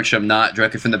to approach them not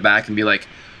directly from the back and be like,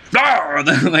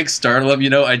 like startle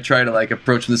them. I'd try to like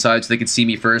approach from the side so they could see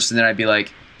me first, and then I'd be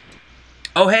like,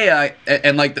 oh hey,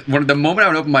 and like the moment I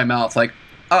would open my mouth, like,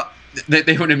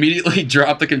 they would immediately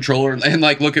drop the controller and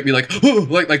like look at me like, oh,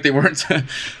 like they weren't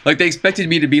like they expected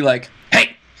me to be like,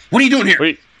 hey, what are you doing here?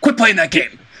 Wait. Quit playing that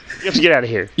game. You have to get out of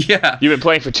here. Yeah, you've been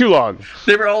playing for too long.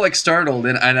 They were all like startled,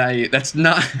 and it's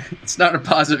not a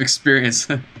positive experience.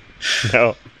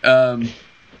 No.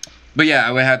 But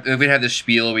yeah, we'd have this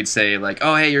spiel. We'd say like,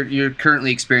 oh hey, you're currently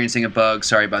experiencing a bug.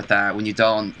 Sorry about that. When you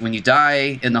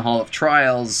die in the Hall of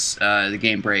Trials, the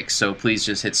game breaks. So please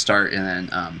just hit start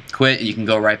and then quit, and you can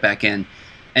go right back in.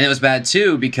 And it was bad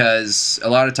too because a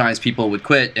lot of times people would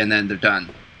quit and then they're done.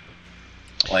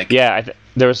 Like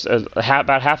there was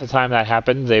about half the time that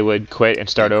happened, they would quit and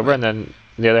start over, and then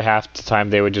the other half the time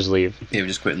they would just leave. They would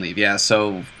just quit and leave. Yeah.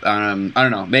 So I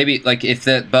don't know. Maybe like if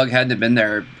that bug hadn't have been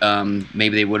there,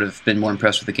 maybe they would have been more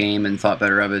impressed with the game and thought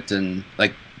better of it. And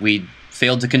like we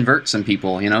failed to convert some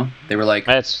people. They were like,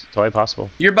 "That's totally possible.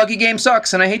 Your buggy game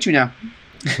sucks, and I hate you now."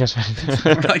 That's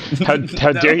right. Like,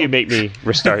 how dare you make me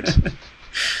restart?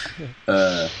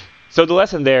 So the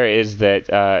lesson there is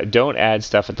that don't add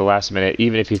stuff at the last minute,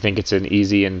 even if you think it's an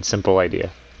easy and simple idea.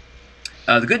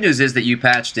 The good news is that you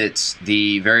patched it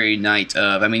the very night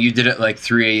of. I mean, you did it like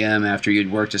 3 a.m. after you'd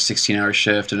worked a 16-hour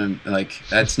shift, and like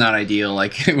that's not ideal.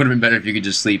 Like it would have been better if you could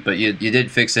just sleep, but you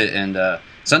did fix it, and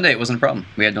Sunday it wasn't a problem.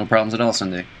 We had no problems at all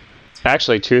Sunday.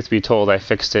 Actually, truth be told, I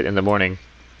fixed it in the morning.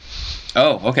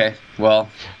 Oh, okay. Well,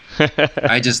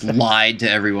 I just lied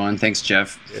to everyone. Thanks,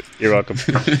 Geoff. You're welcome.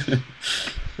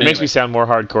 It makes me sound more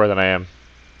hardcore than I am.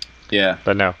 Yeah.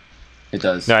 But no. It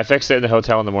does. No, I fixed it in the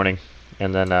hotel in the morning,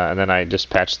 and then I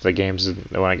just patched the games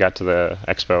when I got to the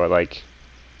expo at like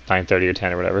 9:30 or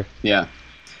 10 or whatever. Yeah.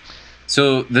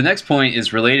 So the next point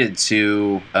is related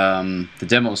to the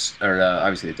demos, or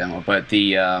obviously the demo, but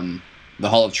the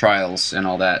Hall of Trials and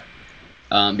all that,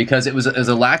 because it was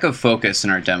a lack of focus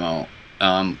in our demo.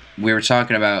 We were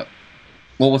talking about.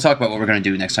 Well, we'll talk about what we're going to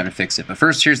do next time to fix it. But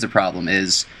first, here's the problem: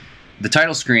 is the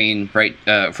title screen, right,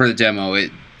 for the demo,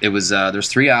 it was there's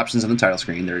 3 options on the title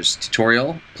screen. There's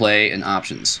tutorial, play, and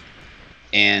options.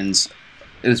 And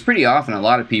it was pretty often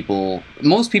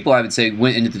most people I would say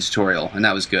went into the tutorial, and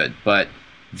that was good. But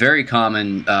very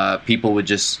common, people would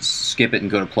just skip it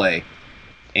and go to play.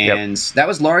 And that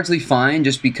was largely fine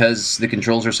just because the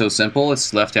controls are so simple.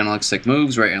 It's left analog stick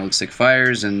moves, right analog stick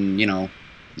fires, and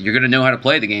you're going to know how to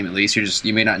play the game at least.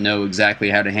 You may not know exactly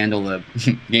how to handle the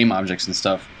game objects and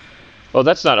stuff. Well,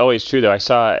 that's not always true, though. I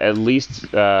saw at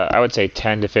least, I would say,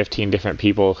 10 to 15 different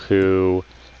people who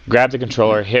grabbed the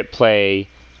controller, hit play,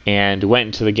 and went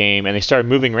into the game, and they started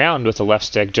moving around with the left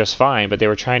stick just fine, but they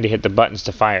were trying to hit the buttons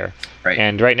to fire. Right.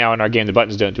 And right now in our game, the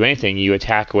buttons don't do anything. You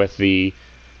attack with the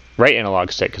right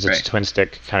analog stick because it's a twin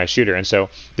stick kind of shooter. And so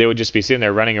they would just be sitting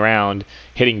there running around,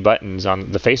 hitting buttons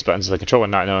on the face buttons of the controller,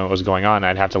 not knowing what was going on.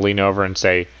 I'd have to lean over and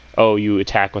say, oh, you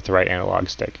attack with the right analog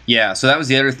stick. Yeah, so that was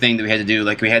the other thing that we had to do.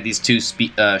 Like, we had these two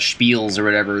spiels or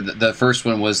whatever. The first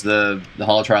one was the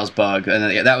Holo Trials bug,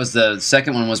 and that was the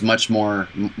second one was much more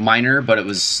minor, but it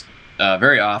was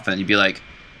very often you'd be like,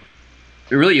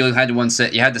 really, you had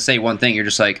to say one thing. You're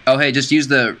just like, oh, hey, just use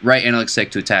the right analog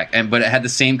stick to attack. But it had the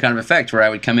same kind of effect where I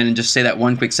would come in and just say that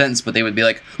one quick sentence, but they would be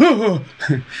like, oh.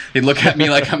 They'd look at me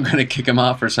like I'm going to kick them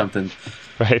off or something.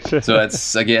 Right. So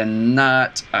it's, again,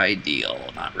 not ideal.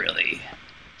 Not really.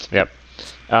 Yep.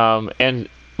 And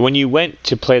when you went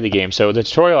to play the game, so the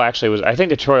tutorial actually was, I think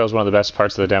the tutorial is one of the best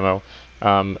parts of the demo.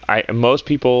 Most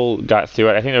people got through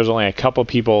it. I think there was only a couple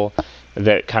people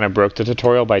that kind of broke the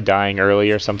tutorial by dying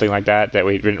early or something like that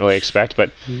we didn't really expect.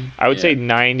 But I would say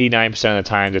 99% of the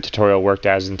time the tutorial worked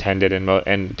as intended,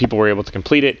 and people were able to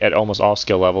complete it at almost all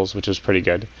skill levels, which was pretty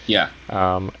good. Yeah.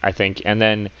 I think. And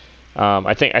then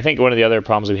I think one of the other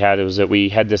problems we had was that we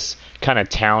had this kind of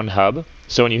town hub.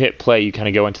 So when you hit play, you kind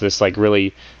of go into this like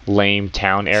really lame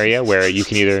town area where you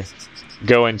can either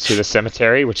go into the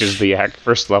cemetery, which is the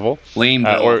first level,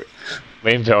 or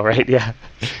Lameville, right? Yeah.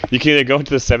 You can either go into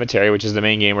the cemetery, which is the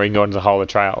main game, or you can go into the Hall of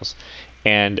Trials.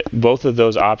 And both of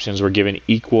those options were given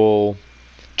equal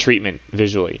treatment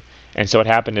visually. And so what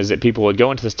happened is that people would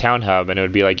go into this town hub, and it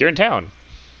would be like, you're in town.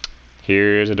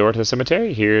 Here's a door to the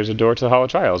cemetery. Here's a door to the Hall of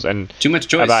Trials. And too much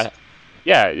choice.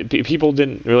 People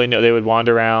didn't really know. They would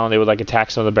wander around. They would like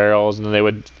attack some of the barrels, and then they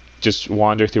would just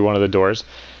wander through one of the doors.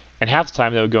 And half the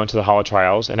time they would go into the Hall of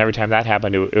Trials, and every time that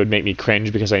happened, it would make me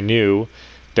cringe because I knew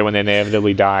that when they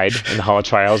inevitably died in the Hall of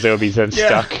Trials, they would be then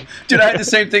stuck. Dude, I had the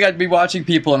same thing. I'd be watching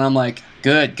people, and I'm like,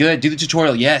 good, do the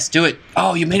tutorial. Yes, do it.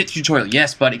 Oh, you made it to the tutorial.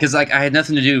 Yes, buddy. Because like, I had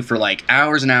nothing to do for like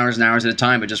hours and hours and hours at a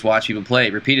time, but just watch people play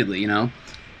repeatedly, you know?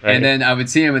 Right. And then I would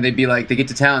see them, and they'd be like, they get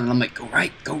to town, and I'm like, go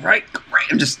right.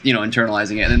 I'm just,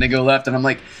 internalizing it. And then they go left, and I'm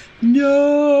like,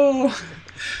 no.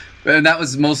 And that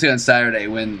was mostly on Saturday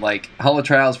when, like, Hall of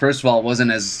Trials, first of all, it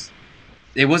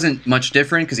wasn't much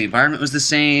different because the environment was the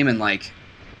same, and like,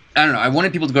 I don't know. I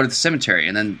wanted people to go to the cemetery,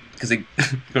 and then because they go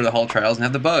to the Hall of Trials and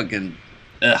have the bug, and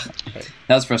that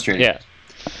was frustrating. Yeah.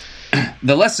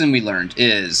 The lesson we learned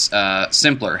is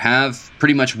simpler. Have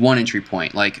pretty much one entry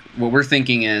point. Like what we're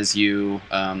thinking is you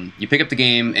pick up the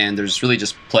game, and there's really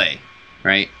just play,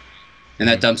 right? And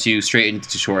that dumps you straight into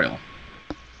the tutorial.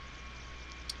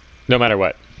 No matter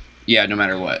what. Yeah, no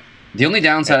matter what. The only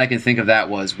downside I can think of that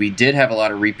was we did have a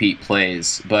lot of repeat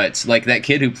plays, but like that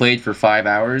kid who played for 5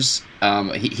 hours,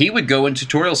 he would go in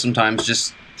tutorials sometimes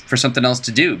just for something else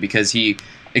to do because he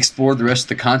explored the rest of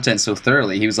the content so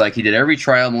thoroughly. He was like, he did every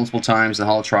trial multiple times, the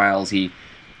Hall of Trials. He's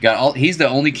the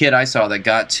only kid I saw that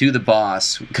got to the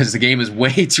boss because the game is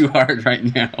way too hard right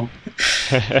now.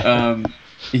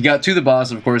 He got to the boss,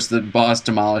 and of course the boss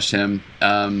demolished him.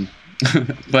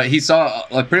 But he saw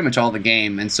like pretty much all the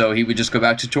game, and so he would just go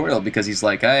back to tutorial because he's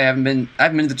like, I haven't been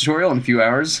to the tutorial in a few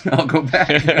hours. I'll go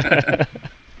back.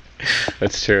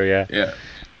 That's true. Yeah. Yeah.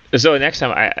 So next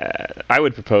time, I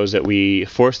would propose that we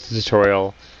force the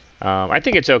tutorial. I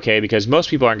think it's okay because most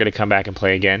people aren't going to come back and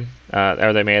play again,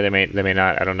 or they may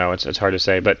not. I don't know. It's hard to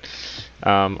say. But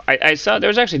I saw there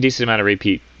was actually a decent amount of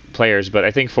repeat players, but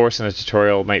I think forcing the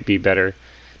tutorial might be better.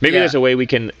 Maybe there's a way we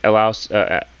can allow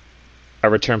a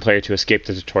return player to escape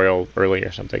the tutorial early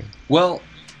or something. Well,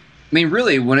 I mean,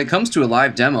 really, when it comes to a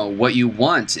live demo, what you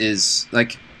want is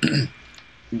like.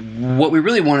 What we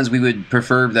really want is we would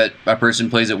prefer that a person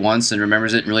plays it once and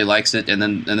remembers it and really likes it, and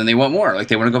then they want more. Like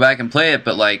they want to go back and play it,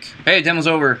 but like, hey, demo's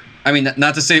over. I mean,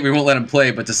 not to say we won't let them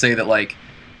play, but to say that like,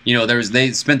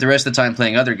 they spent the rest of the time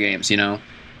playing other games,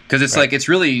 because it's like it's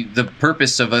really the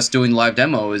purpose of us doing live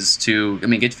demo is to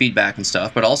get feedback and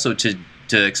stuff, but also to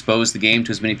expose the game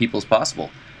to as many people as possible.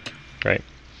 Right.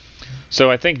 So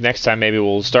I think next time maybe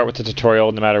we'll start with the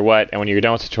tutorial no matter what, and when you're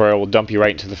done with the tutorial, we'll dump you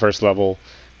right into the first level.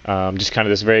 Just kind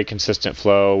of this very consistent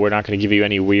flow. We're not going to give you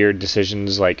any weird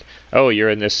decisions like, oh,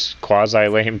 you're in this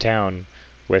quasi-lame town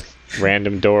with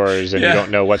random doors and you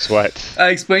don't know what's what. I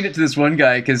explained it to this one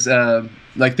guy because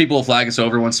like people will flag us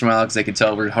over once in a while because they can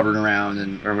tell we're hovering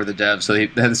around or we're the devs. So they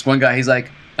had this one guy. He's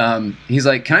like, can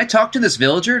I talk to this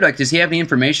villager? Like, does he have any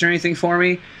information or anything for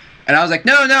me? And I was like,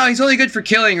 no, he's only good for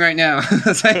killing right now.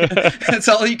 That's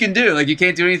all you can do. Like, you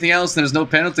can't do anything else. And there's no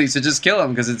penalty, so just kill him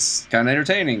because it's kind of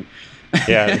entertaining.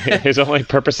 Yeah, his only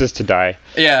purpose is to die.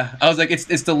 Yeah, I was like,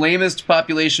 it's the lamest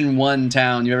population 1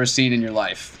 town you've ever seen in your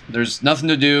life. There's nothing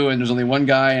to do, and there's only one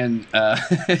guy, and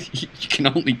you can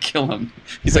only kill him.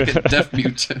 He's like a deaf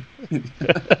mute.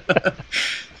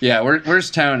 Yeah,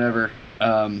 worst town ever.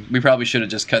 We probably should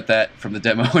have just cut that from the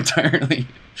demo entirely.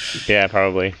 Yeah,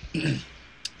 probably.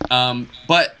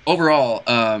 But overall,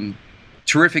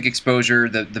 terrific exposure.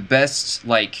 The best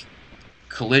like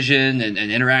collision and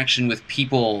interaction with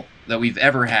people that we've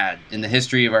ever had in the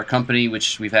history of our company,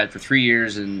 which we've had for 3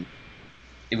 years, and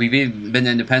we've even been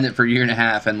independent for 1.5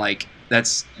 years, and like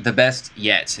that's the best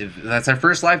yet. That's our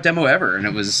first live demo ever, and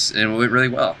it went really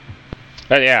well.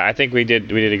 Yeah, I think we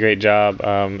did a great job.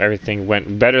 Everything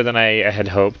went better than I had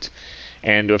hoped,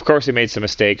 and of course we made some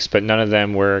mistakes, but none of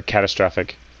them were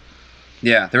catastrophic.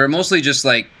 Yeah, they were mostly just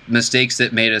like mistakes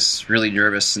that made us really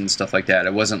nervous and stuff like that.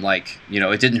 It wasn't like,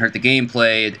 it didn't hurt the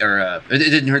gameplay, or it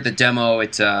didn't hurt the demo.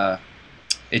 It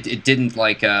didn't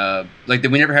like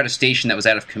we never had a station that was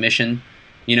out of commission.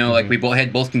 Like we both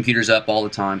had both computers up all the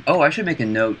time. Oh, I should make a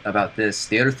note about this.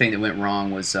 The other thing that went wrong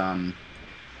was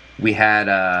we had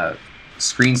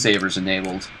screensavers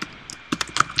enabled.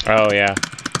 Oh yeah,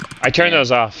 I turned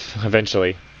those off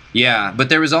eventually. Yeah, but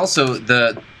there was also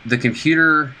the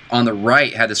computer on the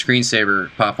right had the screensaver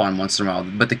pop on once in a while,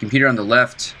 but the computer on the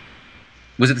left,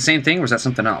 was it the same thing, or was that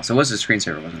something else? It was a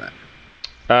screensaver, wasn't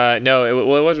it? No,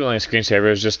 it wasn't really a screensaver.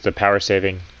 It was just the power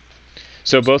saving.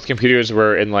 So both computers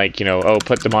were in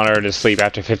put the monitor to sleep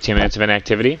after 15 minutes of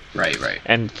inactivity. Right.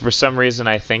 And for some reason,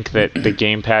 I think that the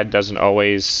gamepad doesn't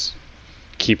always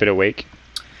keep it awake.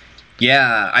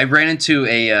 Yeah, I ran into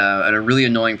a really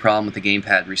annoying problem with the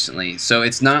gamepad recently. So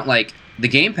it's not like the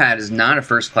gamepad is not a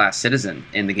first-class citizen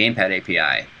in the gamepad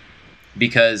API,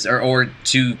 because or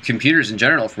to computers in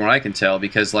general, from what I can tell,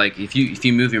 because like if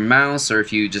you move your mouse or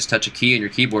if you just touch a key on your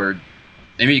keyboard,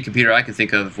 any computer I can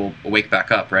think of will wake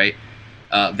back up, right?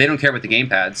 They don't care about the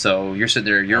gamepad, so you're sitting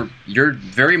there, you're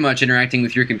very much interacting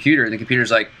with your computer, and the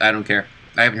computer's like, I don't care,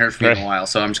 I haven't heard from you in a while,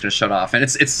 so I'm just gonna shut off. And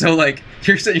it's so like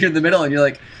you're sitting here in the middle, and you're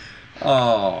like,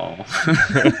 oh,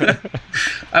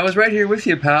 I was right here with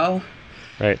you, pal.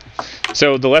 Right.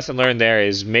 So the lesson learned there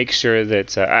is make sure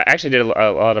that I actually did a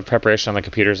lot of preparation on the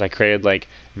computers. I created like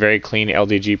very clean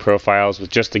LDG profiles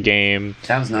with just the game.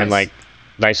 That was nice. And like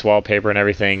nice wallpaper and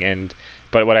everything.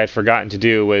 But what I had forgotten to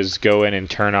do was go in and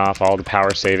turn off all the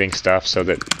power saving stuff so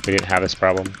that we didn't have this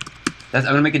problem. I'm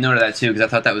gonna make a note of that too, because I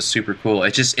thought that was super cool.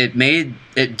 It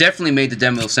definitely made the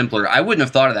demo simpler. I wouldn't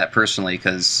have thought of that personally,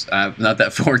 because I'm not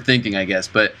that forward thinking, I guess.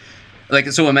 But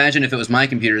so imagine if it was my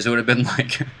computers, it would have been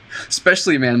like,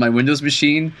 especially man, my Windows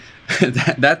machine.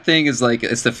 that thing is like,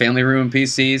 it's the family room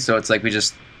PC, so it's like we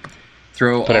just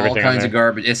throw all kinds of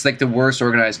garbage. It's like the worst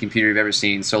organized computer you've ever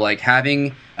seen. So like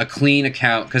having a clean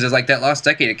account, because it's like that Lost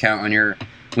Decade account on your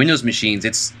Windows machines,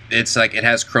 it's like it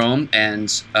has Chrome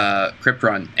and Crypt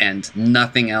Run and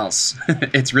nothing else.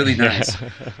 It's really nice.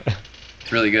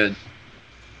 It's really good.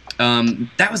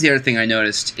 That was the other thing I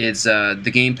noticed is the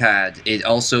gamepad. It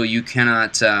also you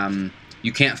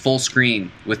can't full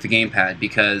screen with the gamepad,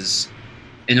 because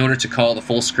in order to call the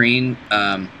full screen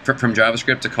from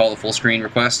JavaScript to call the full screen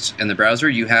request in the browser,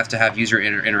 you have to have user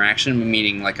interaction,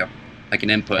 meaning like an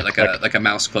input, like a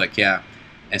mouse click, yeah.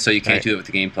 And so you can't do it with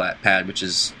the gamepad, which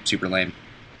is super lame.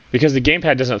 Because the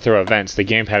gamepad doesn't throw events. The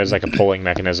gamepad is like a polling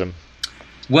mechanism.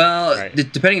 Well,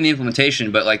 depending on the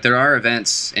implementation, but like there are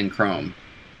events in Chrome.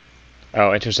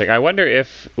 Oh, interesting. I wonder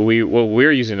if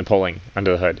we're using the polling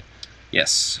under the hood.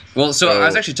 Yes. Well, so I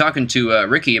was actually talking to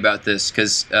Ricky about this,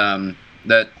 because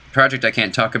that project I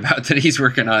can't talk about that he's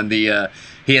working on, he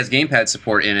has gamepad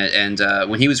support in it, and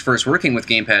when he was first working with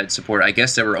gamepad support, I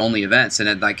guess there were only events,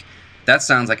 and that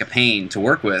sounds like a pain to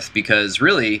work with, because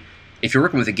really, if you're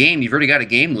working with a game, you've already got a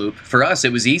game loop. For us,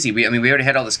 it was easy. We already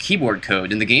had all this keyboard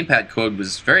code, and the gamepad code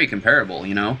was very comparable,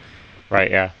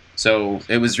 Right, yeah. So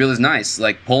it was really nice.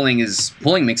 Like polling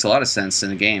makes a lot of sense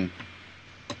in a game.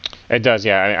 It does,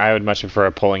 yeah. I would much prefer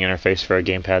a polling interface for a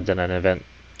gamepad than an event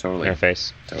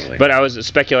interface. Totally. But I was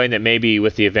speculating that maybe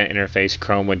with the event interface,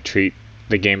 Chrome would treat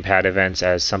the gamepad events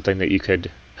as something that you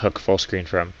could hook full screen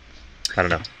from. I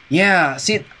don't know. Yeah,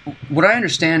 see, what I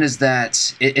understand is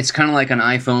that it's kind of like an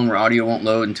iPhone where audio won't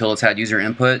load until it's had user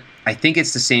input. I think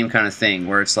it's the same kind of thing,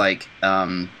 where it's like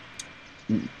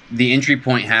the entry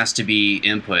point has to be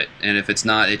input, and if it's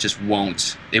not, it just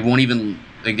won't. It won't even.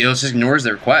 It just ignores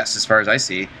the request, as far as I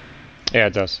see. Yeah,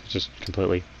 it does. Just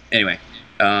completely. Anyway,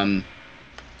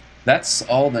 that's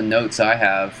all the notes I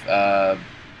have.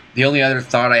 The only other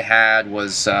thought I had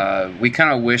was we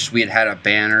kind of wish we had a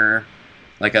banner,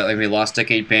 like a Lost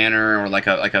Decade banner, or like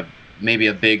a maybe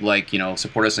a big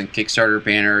support us on Kickstarter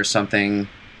banner or something.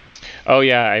 Oh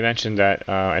yeah, I mentioned that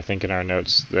I think in our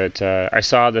notes that I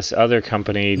saw this other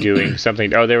company doing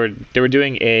something. Oh, they were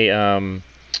doing a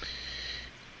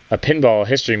pinball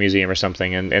history museum or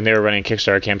something, and they were running a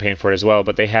Kickstarter campaign for it as well.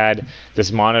 But they had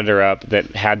this monitor up that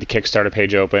had the Kickstarter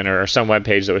page open, or some web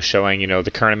page that was showing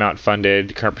the current amount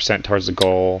funded, current percent towards the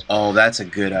goal. Oh, that's a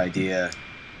good idea.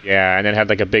 Yeah, and then had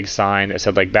like a big sign that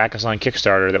said like back us on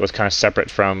Kickstarter that was kind of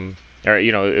separate from. Or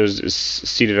it was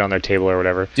seated on their table or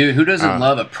whatever. Dude, who doesn't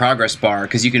love a progress bar?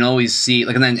 Because you can always see,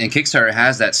 and Kickstarter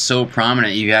has that so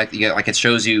prominent. You get it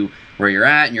shows you where you're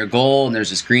at and your goal, and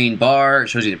there's this green bar. It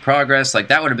shows you the progress. Like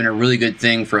that would have been a really good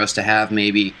thing for us to have,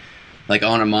 maybe like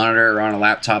on a monitor or on a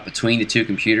laptop between the two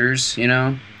computers.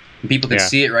 And people could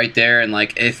see it right there. And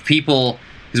like if people,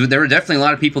 because there were definitely a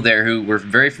lot of people there who were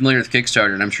very familiar with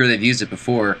Kickstarter, and I'm sure they've used it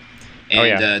before.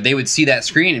 And they would see that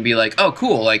screen and be like, "Oh,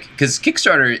 cool!" Like, because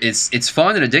Kickstarter, it's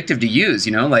fun and addictive to use.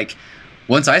 Like,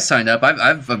 once I signed up,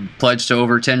 I've pledged to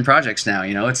over 10 projects now.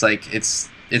 It's like it's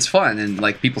fun, and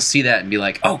like people see that and be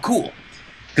like, "Oh, cool!"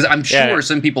 Because I'm sure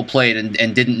some people played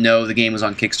and didn't know the game was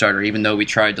on Kickstarter, even though we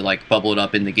tried to like bubble it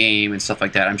up in the game and stuff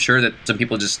like that. I'm sure that some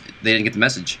people they didn't get the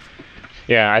message.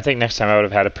 Yeah, I think next time I would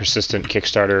have had a persistent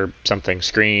Kickstarter something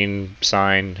screen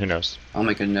sign. Who knows? I'll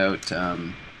make a note.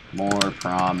 More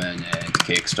prominent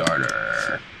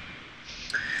Kickstarter.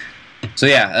 So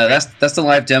yeah, that's the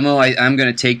live demo. I'm going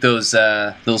to take those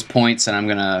points and I'm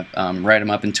going to write them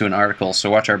up into an article. So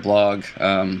watch our blog,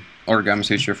 Origami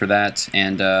Sutra, for that.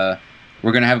 And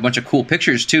we're going to have a bunch of cool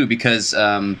pictures too, because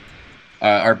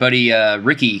our buddy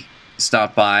Ricky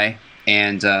stopped by.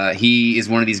 And he is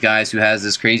one of these guys who has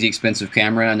this crazy expensive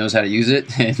camera and knows how to use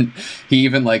it. And he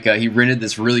even he rented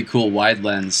this really cool wide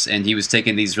lens, and he was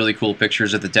taking these really cool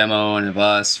pictures of the demo and of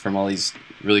us from all these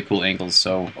really cool angles.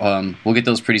 So we'll get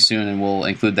those pretty soon, and we'll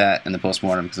include that in the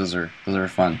postmortem because those are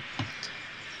fun.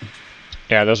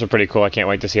 Yeah, those are pretty cool. I can't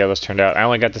wait to see how those turned out. I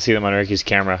only got to see them on Ricky's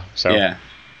camera. So yeah,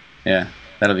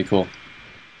 that'll be cool.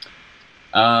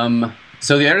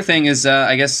 So the other thing is,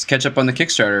 I guess, catch up on the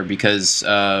Kickstarter, because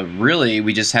really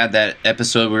we just had that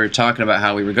episode where we were talking about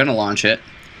how we were going to launch it,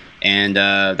 and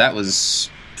that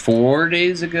was 4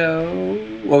 days ago.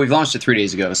 Well, we've launched it 3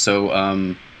 days ago. So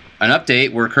an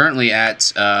update, we're currently at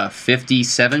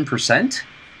 57%.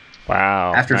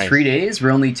 Wow. After nice. 3 days,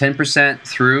 we're only 10%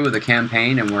 through the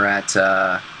campaign, and we're at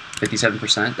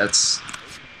 57%.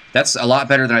 That's a lot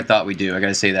better than I thought we'd do. I got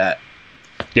to say that.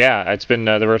 Yeah, it's been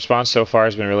the response so far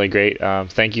has been really great.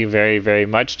 Thank you very, very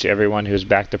much to everyone who's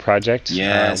backed the project.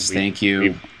 Yes, thank you.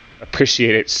 We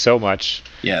appreciate it so much.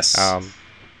 Yes. So.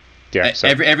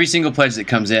 Every single pledge that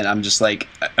comes in, I'm just like,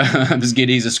 I'm as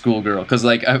giddy as a schoolgirl, because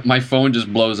my phone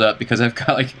just blows up because I've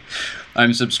got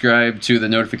I'm subscribed to the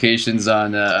notifications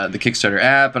on the Kickstarter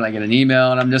app, and I get an email,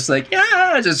 and I'm just like,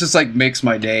 yeah, it just makes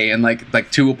my day. And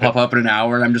like 2 will pop up in an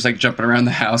hour, and I'm just like jumping around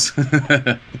the house.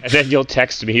 And then you'll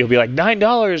text me. You'll be like,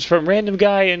 $9 from random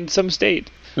guy in some state.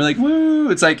 We're like,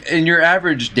 woo! It's like in your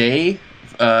average day.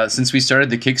 Since we started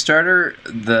the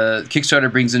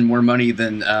Kickstarter brings in more money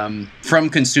than from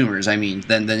consumers. I mean,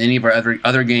 than any of our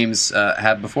other games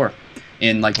have before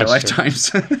in their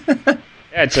lifetimes.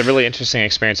 Yeah, it's a really interesting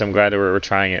experience. I'm glad that we're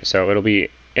trying it. So it'll be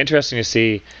interesting to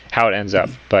see how it ends up.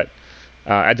 But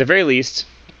at the very least,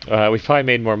 we've probably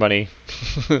made more money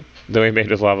than we made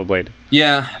with Lava Blade.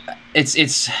 Yeah,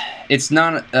 it's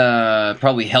not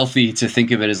probably healthy to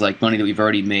think of it as like money that we've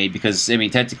already made, because I mean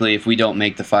technically if we don't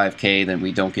make the 5K, then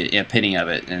we don't get a penny of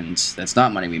it, and that's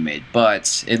not money we made.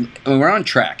 But we're on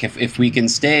track if we can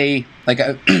stay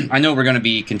I know we're going to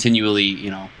be continually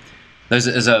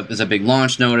there's a big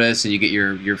launch notice, and you get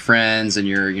your friends and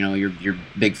your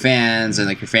big fans and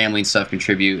your family and stuff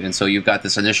contribute, and so you've got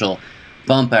this initial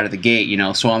bump out of the gate.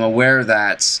 So I'm aware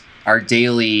that our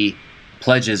daily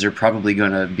pledges are probably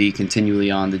going to be continually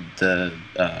on the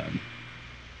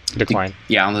decline.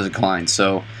 On the decline.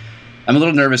 So I'm a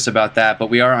little nervous about that, but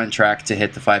we are on track to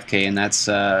hit the 5K, and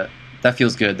that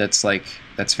feels good.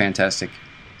 That's fantastic.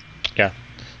 Yeah.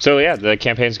 So yeah, the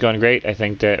campaign's going great. I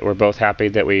think that we're both happy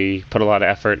that we put a lot of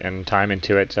effort and time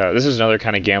into it. This is another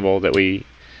kind of gamble that we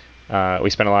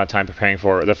spent a lot of time preparing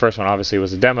for. The first one obviously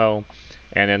was the demo,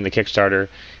 and then the Kickstarter,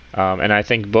 and I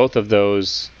think both of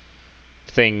those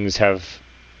things have.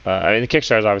 I mean, the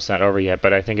Kickstarter's obviously not over yet,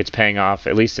 but I think it's paying off,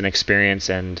 at least in experience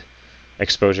and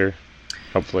exposure,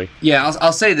 hopefully. Yeah,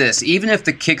 I'll say this. Even if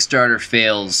the Kickstarter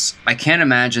fails, I can't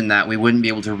imagine that we wouldn't be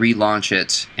able to relaunch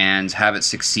it and have it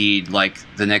succeed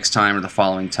the next time or the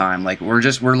following time.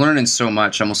 We're learning so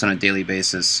much almost on a daily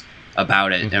basis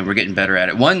about it, and we're getting better at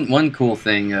it. One cool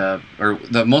thing, or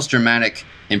the most dramatic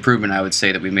improvement I would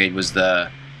say that we made, was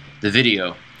the the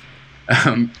video.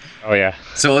 Oh yeah.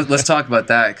 So let's talk about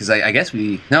that, because I guess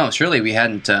surely we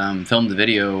hadn't filmed the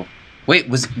video. Wait,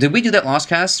 did we do that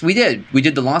Lostcast? We did. We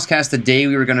did the Lostcast the day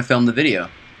we were going to film the video.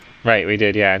 Right, we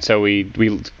did, yeah. And so we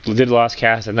did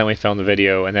Lostcast, and then we filmed the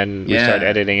video, and then we started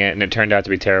editing it, and it turned out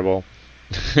to be terrible.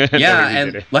 Yeah,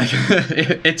 and like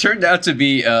it turned out to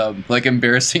be like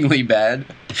embarrassingly bad.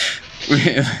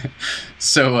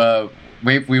 So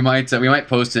we might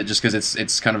post it just because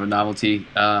it's kind of a novelty.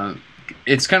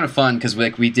 It's kind of fun because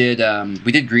like we did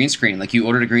green screen. Like you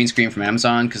ordered a green screen from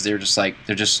Amazon because they're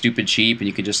just stupid cheap, and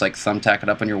you could just like thumbtack it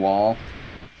up on your wall.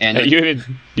 And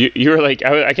you were like,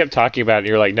 I kept talking about it.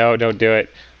 You were like, no, don't do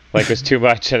it. Like, it was too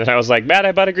much. And then I was like, Matt,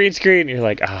 I bought a green screen. And you're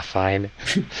like, fine.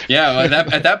 Yeah, well,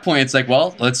 at that point, it's like,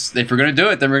 well, if we're gonna do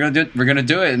it, then we're gonna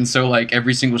do it. And so like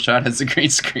every single shot has a green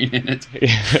screen in it.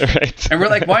 Yeah, right. And we're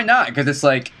like, why not? Because it's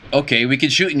like, okay, we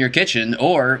could shoot in your kitchen,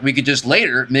 or we could just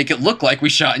later make it look like we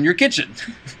shot in your kitchen. So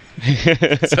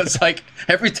it's like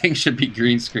everything should be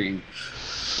green screen.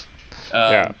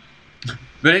 Yeah.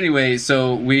 But anyway,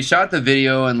 so we shot the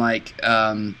video, and like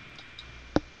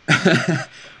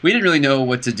we didn't really know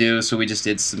what to do, so we just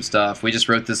did some stuff. We just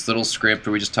wrote this little script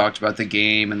where we just talked about the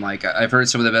game, and like I've heard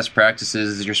some of the best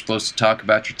practices is you're supposed to talk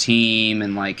about your team,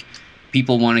 and like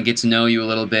people want to get to know you a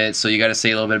little bit, so you got to say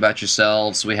a little bit about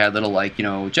yourself. So we had little like,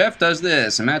 Geoff does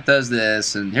this, and Matt does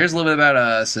this, and here's a little bit about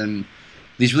us, and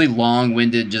these really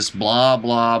long-winded just blah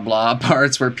blah blah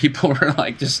parts where people were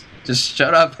like, just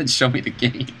shut up and show me the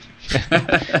game.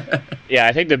 Yeah,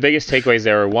 I think the biggest takeaways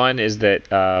there were, one is that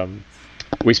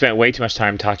we spent way too much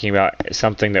time talking about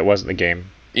something that wasn't the game.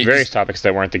 Various topics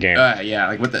that weren't the game. Yeah,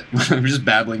 like we're just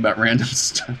babbling about random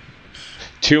stuff.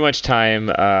 Too much time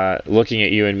looking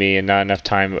at you and me, and not enough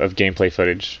time of gameplay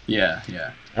footage. Yeah.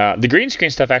 The green screen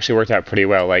stuff actually worked out pretty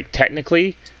well. Like,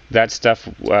 technically, that stuff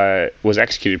was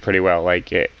executed pretty well.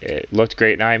 Like, it looked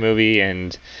great in iMovie,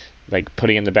 and like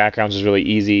putting in the backgrounds was really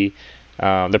easy.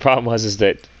 The problem is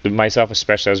that myself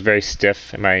especially, I was very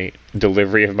stiff in my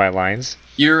delivery of my lines.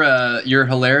 You're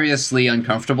hilariously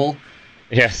uncomfortable.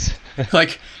 Yes.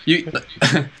 Like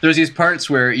there's these parts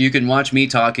where you can watch me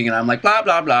talking, and I'm like blah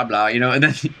blah blah blah, and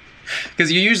then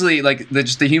because you usually like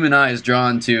the human eye is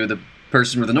drawn to the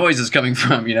person where the noise is coming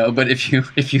from, But if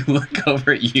you look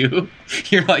over at you,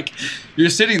 you're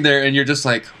sitting there and you're just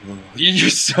like, whoa. You're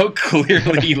so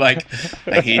clearly like,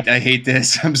 I hate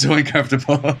this. I'm so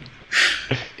uncomfortable.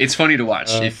 It's funny to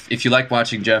watch if you like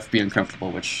watching Geoff be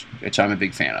uncomfortable, which I'm a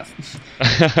big fan of.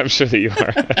 I'm sure that you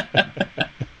are.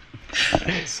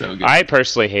 So good. I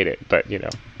personally hate it, but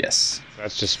Yes,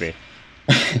 that's just me.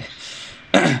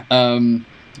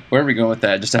 Where are we going with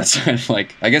that? Just outside of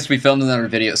like, I guess we filmed another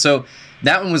video. So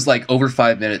that one was like over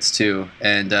 5 minutes too,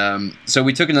 and so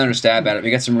we took another stab at it.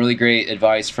 We got some really great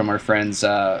advice from our friends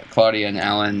Claudia and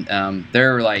Alan.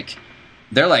 They're like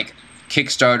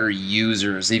Kickstarter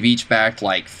users. They've each backed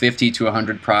like 50 to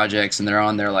 100 projects, and they're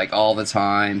on there like all the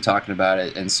time talking about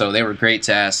it. And so they were great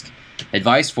to ask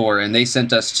advice for, and they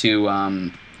sent us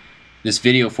to this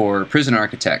video for Prison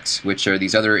Architects, which are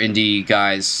these other indie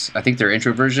guys. I think they're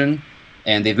intro version,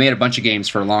 and they've made a bunch of games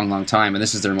for a long, long time, and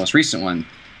this is their most recent one.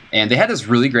 And they had this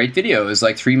really great video. It was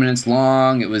like 3 minutes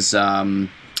long. It was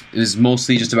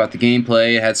mostly just about the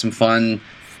gameplay. It had some fun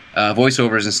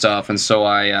voiceovers and stuff, and so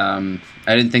I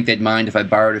didn't think they'd mind if I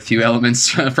borrowed a few elements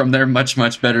from their much,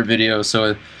 much better video.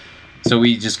 So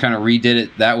we just kind of redid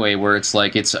it that way, where it's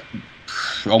like it's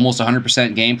almost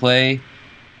 100% gameplay.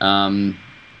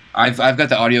 I've got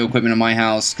the audio equipment in my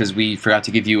house because we forgot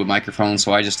to give you a microphone,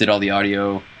 so I just did all the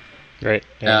audio. Right.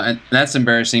 Yeah. And that's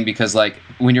embarrassing because like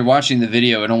when you're watching the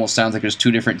video, it almost sounds like there's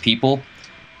two different people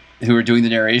who are doing the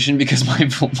narration because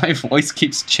my voice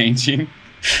keeps changing.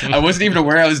 I wasn't even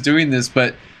aware I was doing this,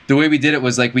 but the way we did it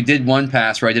was like we did one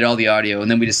pass where I did all the audio,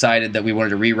 and then we decided that we wanted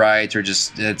to rewrite or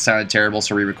just it sounded terrible,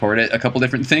 so re-record it. A couple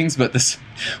different things, but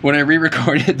when I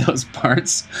re-recorded those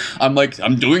parts, I'm like,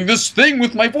 I'm doing this thing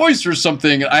with my voice or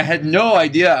something. I had no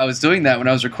idea I was doing that when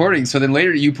I was recording. So then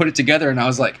later you put it together, and I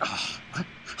was like, oh,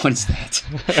 what is that?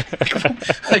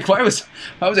 Like why was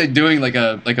I doing like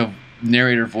a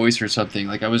narrator voice or something?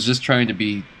 Like I was just trying to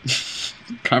be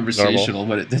conversational,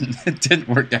 normal. But it didn't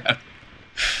work out.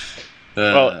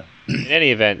 Well, in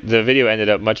any event, the video ended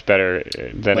up much better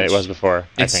than it was before.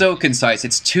 It's so concise.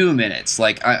 It's 2 minutes.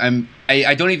 Like I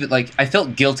don't even like. I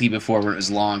felt guilty before when it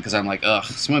was long because I'm like, ugh.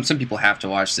 Some people have to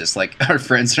watch this. Like our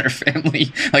friends and our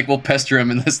family, like we'll pester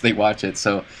them unless they watch it.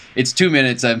 So it's 2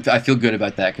 minutes. I feel good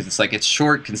about that because it's like it's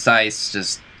short, concise,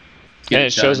 just. And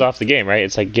it shows off the game, right?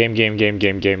 It's like game.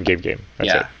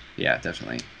 That's it. Yeah,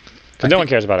 definitely. But no one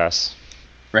cares about us.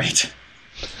 Right.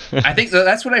 I think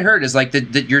that's what I heard is like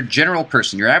that your general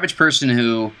person, your average person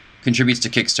who contributes to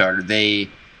Kickstarter, they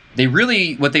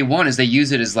really, what they want is they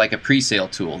use it as like a pre-sale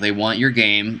tool. They want your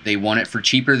game. They want it for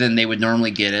cheaper than they would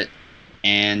normally get it.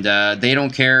 And they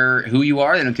don't care who you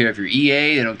are. They don't care if you're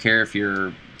EA. They don't care if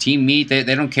you're Team Meat. They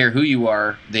don't care who you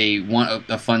are. They want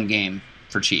a fun game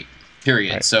for cheap,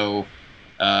 period. Right. So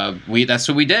that's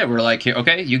what we did. We're like,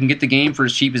 okay, you can get the game for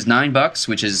as cheap as $9,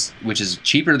 which is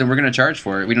cheaper than we're going to charge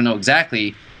for it. We don't know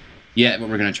exactly yet what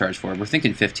we're going to charge for it. We're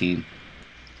thinking 15.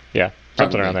 Yeah,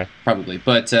 something around there. Probably.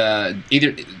 But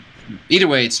either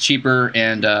way, it's cheaper,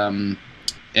 and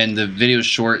the video's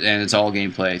short, and it's all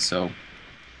gameplay. So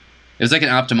it was like an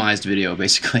optimized video,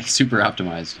 basically, super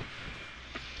optimized.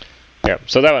 Yeah,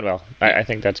 so that went well. I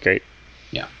think that's great.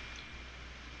 Yeah.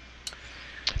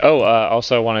 Oh,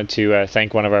 also wanted to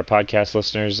thank one of our podcast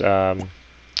listeners,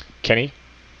 Kenny.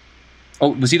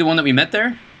 Oh, was he the one that we met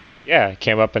there? Yeah,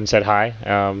 came up and said hi.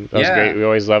 That was great. We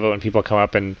always love it when people come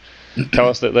up and tell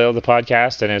us that they love the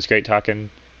podcast, and it's great talking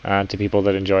to people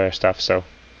that enjoy our stuff. So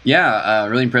yeah,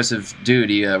 really impressive dude.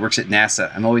 He works at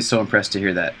NASA. I'm always so impressed to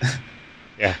hear that.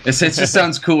 Yeah, it just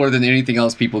sounds cooler than anything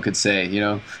else people could say,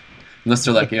 unless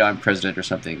they're like, I'm president or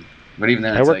something. But even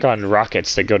then, I work on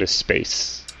rockets that go to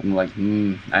space. I'm like,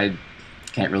 I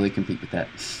can't really compete with that.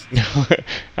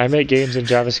 I make games in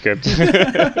JavaScript.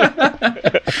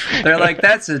 They're like,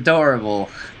 that's adorable.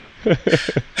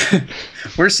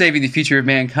 We're saving the future of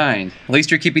mankind. At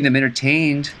least you're keeping them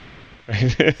entertained.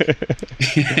 Anyways,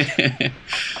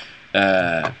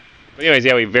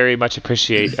 yeah, we very much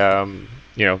appreciate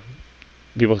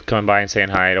people coming by and saying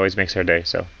hi. It always makes our day.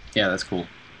 So yeah, that's cool.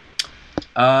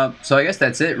 So I guess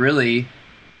that's it, really.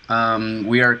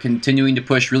 We are continuing to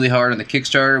push really hard on the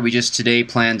Kickstarter. We just today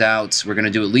planned out we're going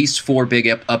to do at least 4 big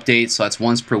updates, so that's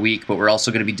once per week, but we're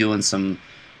also going to be doing some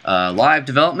live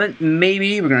development,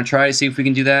 maybe. We're going to try to see if we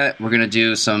can do that. We're going to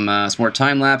do some more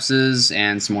time lapses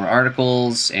and some more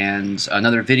articles and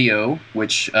another video,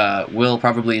 which will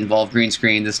probably involve green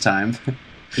screen this time.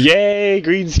 Yay,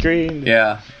 green screen!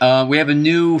 Yeah. We have a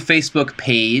new Facebook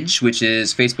page, which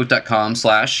is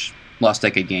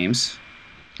facebook.com/LostDecadeGames.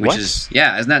 Which is,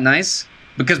 isn't that nice?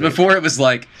 Because before it was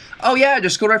like, oh yeah,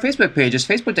 just go to our Facebook page. It's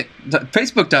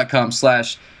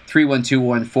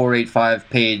facebook.com/3121485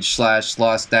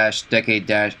 page/lost-decade-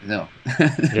 no.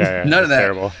 Yeah, none of that.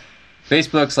 Terrible.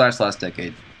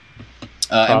 Facebook/LostDecade.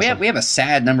 Awesome. And we have a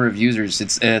sad number of users.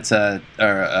 It's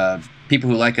people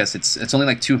who like us. It's only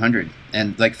like 200,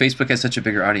 and like Facebook has such a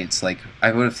bigger audience. Like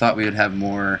I would have thought we would have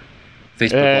more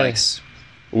Facebook likes.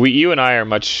 You and I are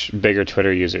much bigger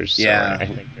Twitter users. So yeah. I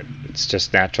think it's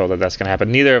just natural that that's going to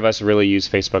happen. Neither of us really use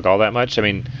Facebook all that much. I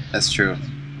mean, that's true.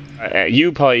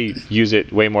 You probably use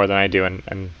it way more than I do,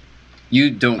 and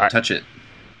you don't touch it.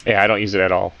 Yeah, I don't use it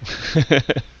at all.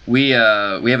 We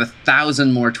have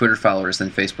 1,000 more Twitter followers than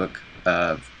Facebook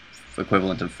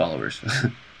equivalent of followers.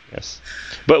 Yes,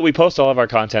 but we post all of our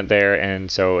content there, and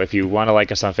so if you want to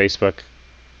like us on Facebook,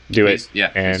 do it.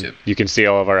 Yeah, and you can see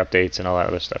all of our updates and all that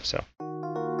other stuff. So.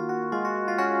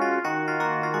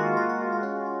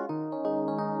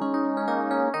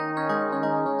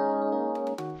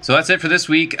 So that's it for this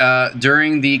week.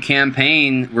 During the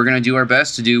campaign, we're going to do our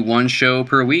best to do 1 show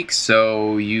per week.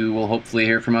 So you will hopefully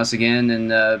hear from us again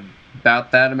in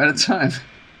about that amount of time.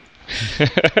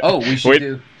 Oh, we should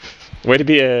do. Way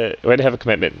to have a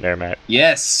commitment there, Matt.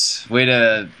 Yes. Way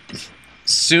to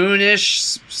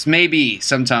soonish, maybe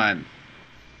sometime.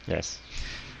 Yes.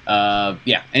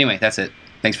 Yeah. Anyway, that's it.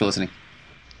 Thanks for listening.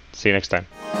 See you next time.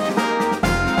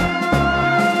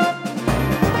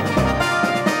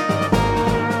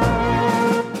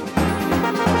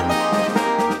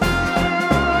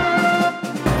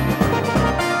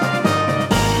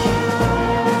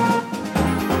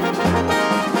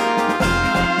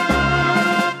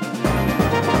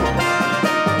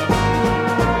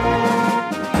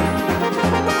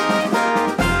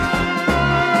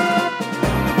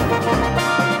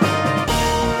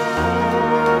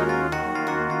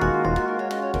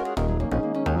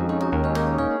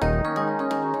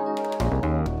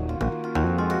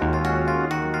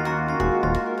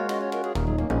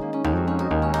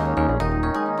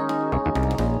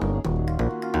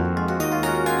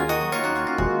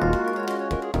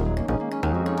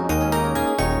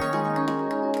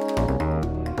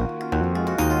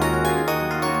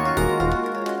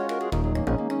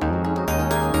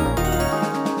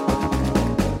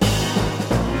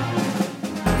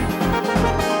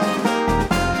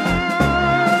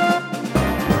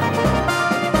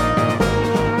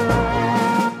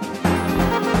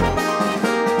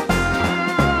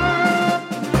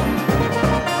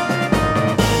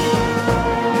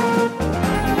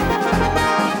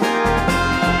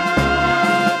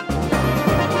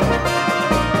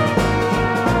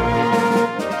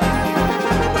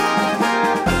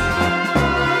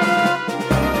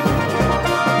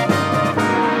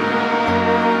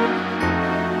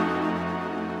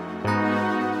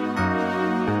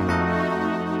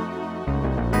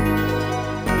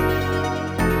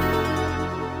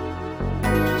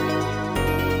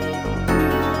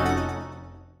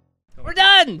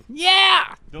 soon!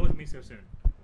 Yeah! Don't look at me so soon.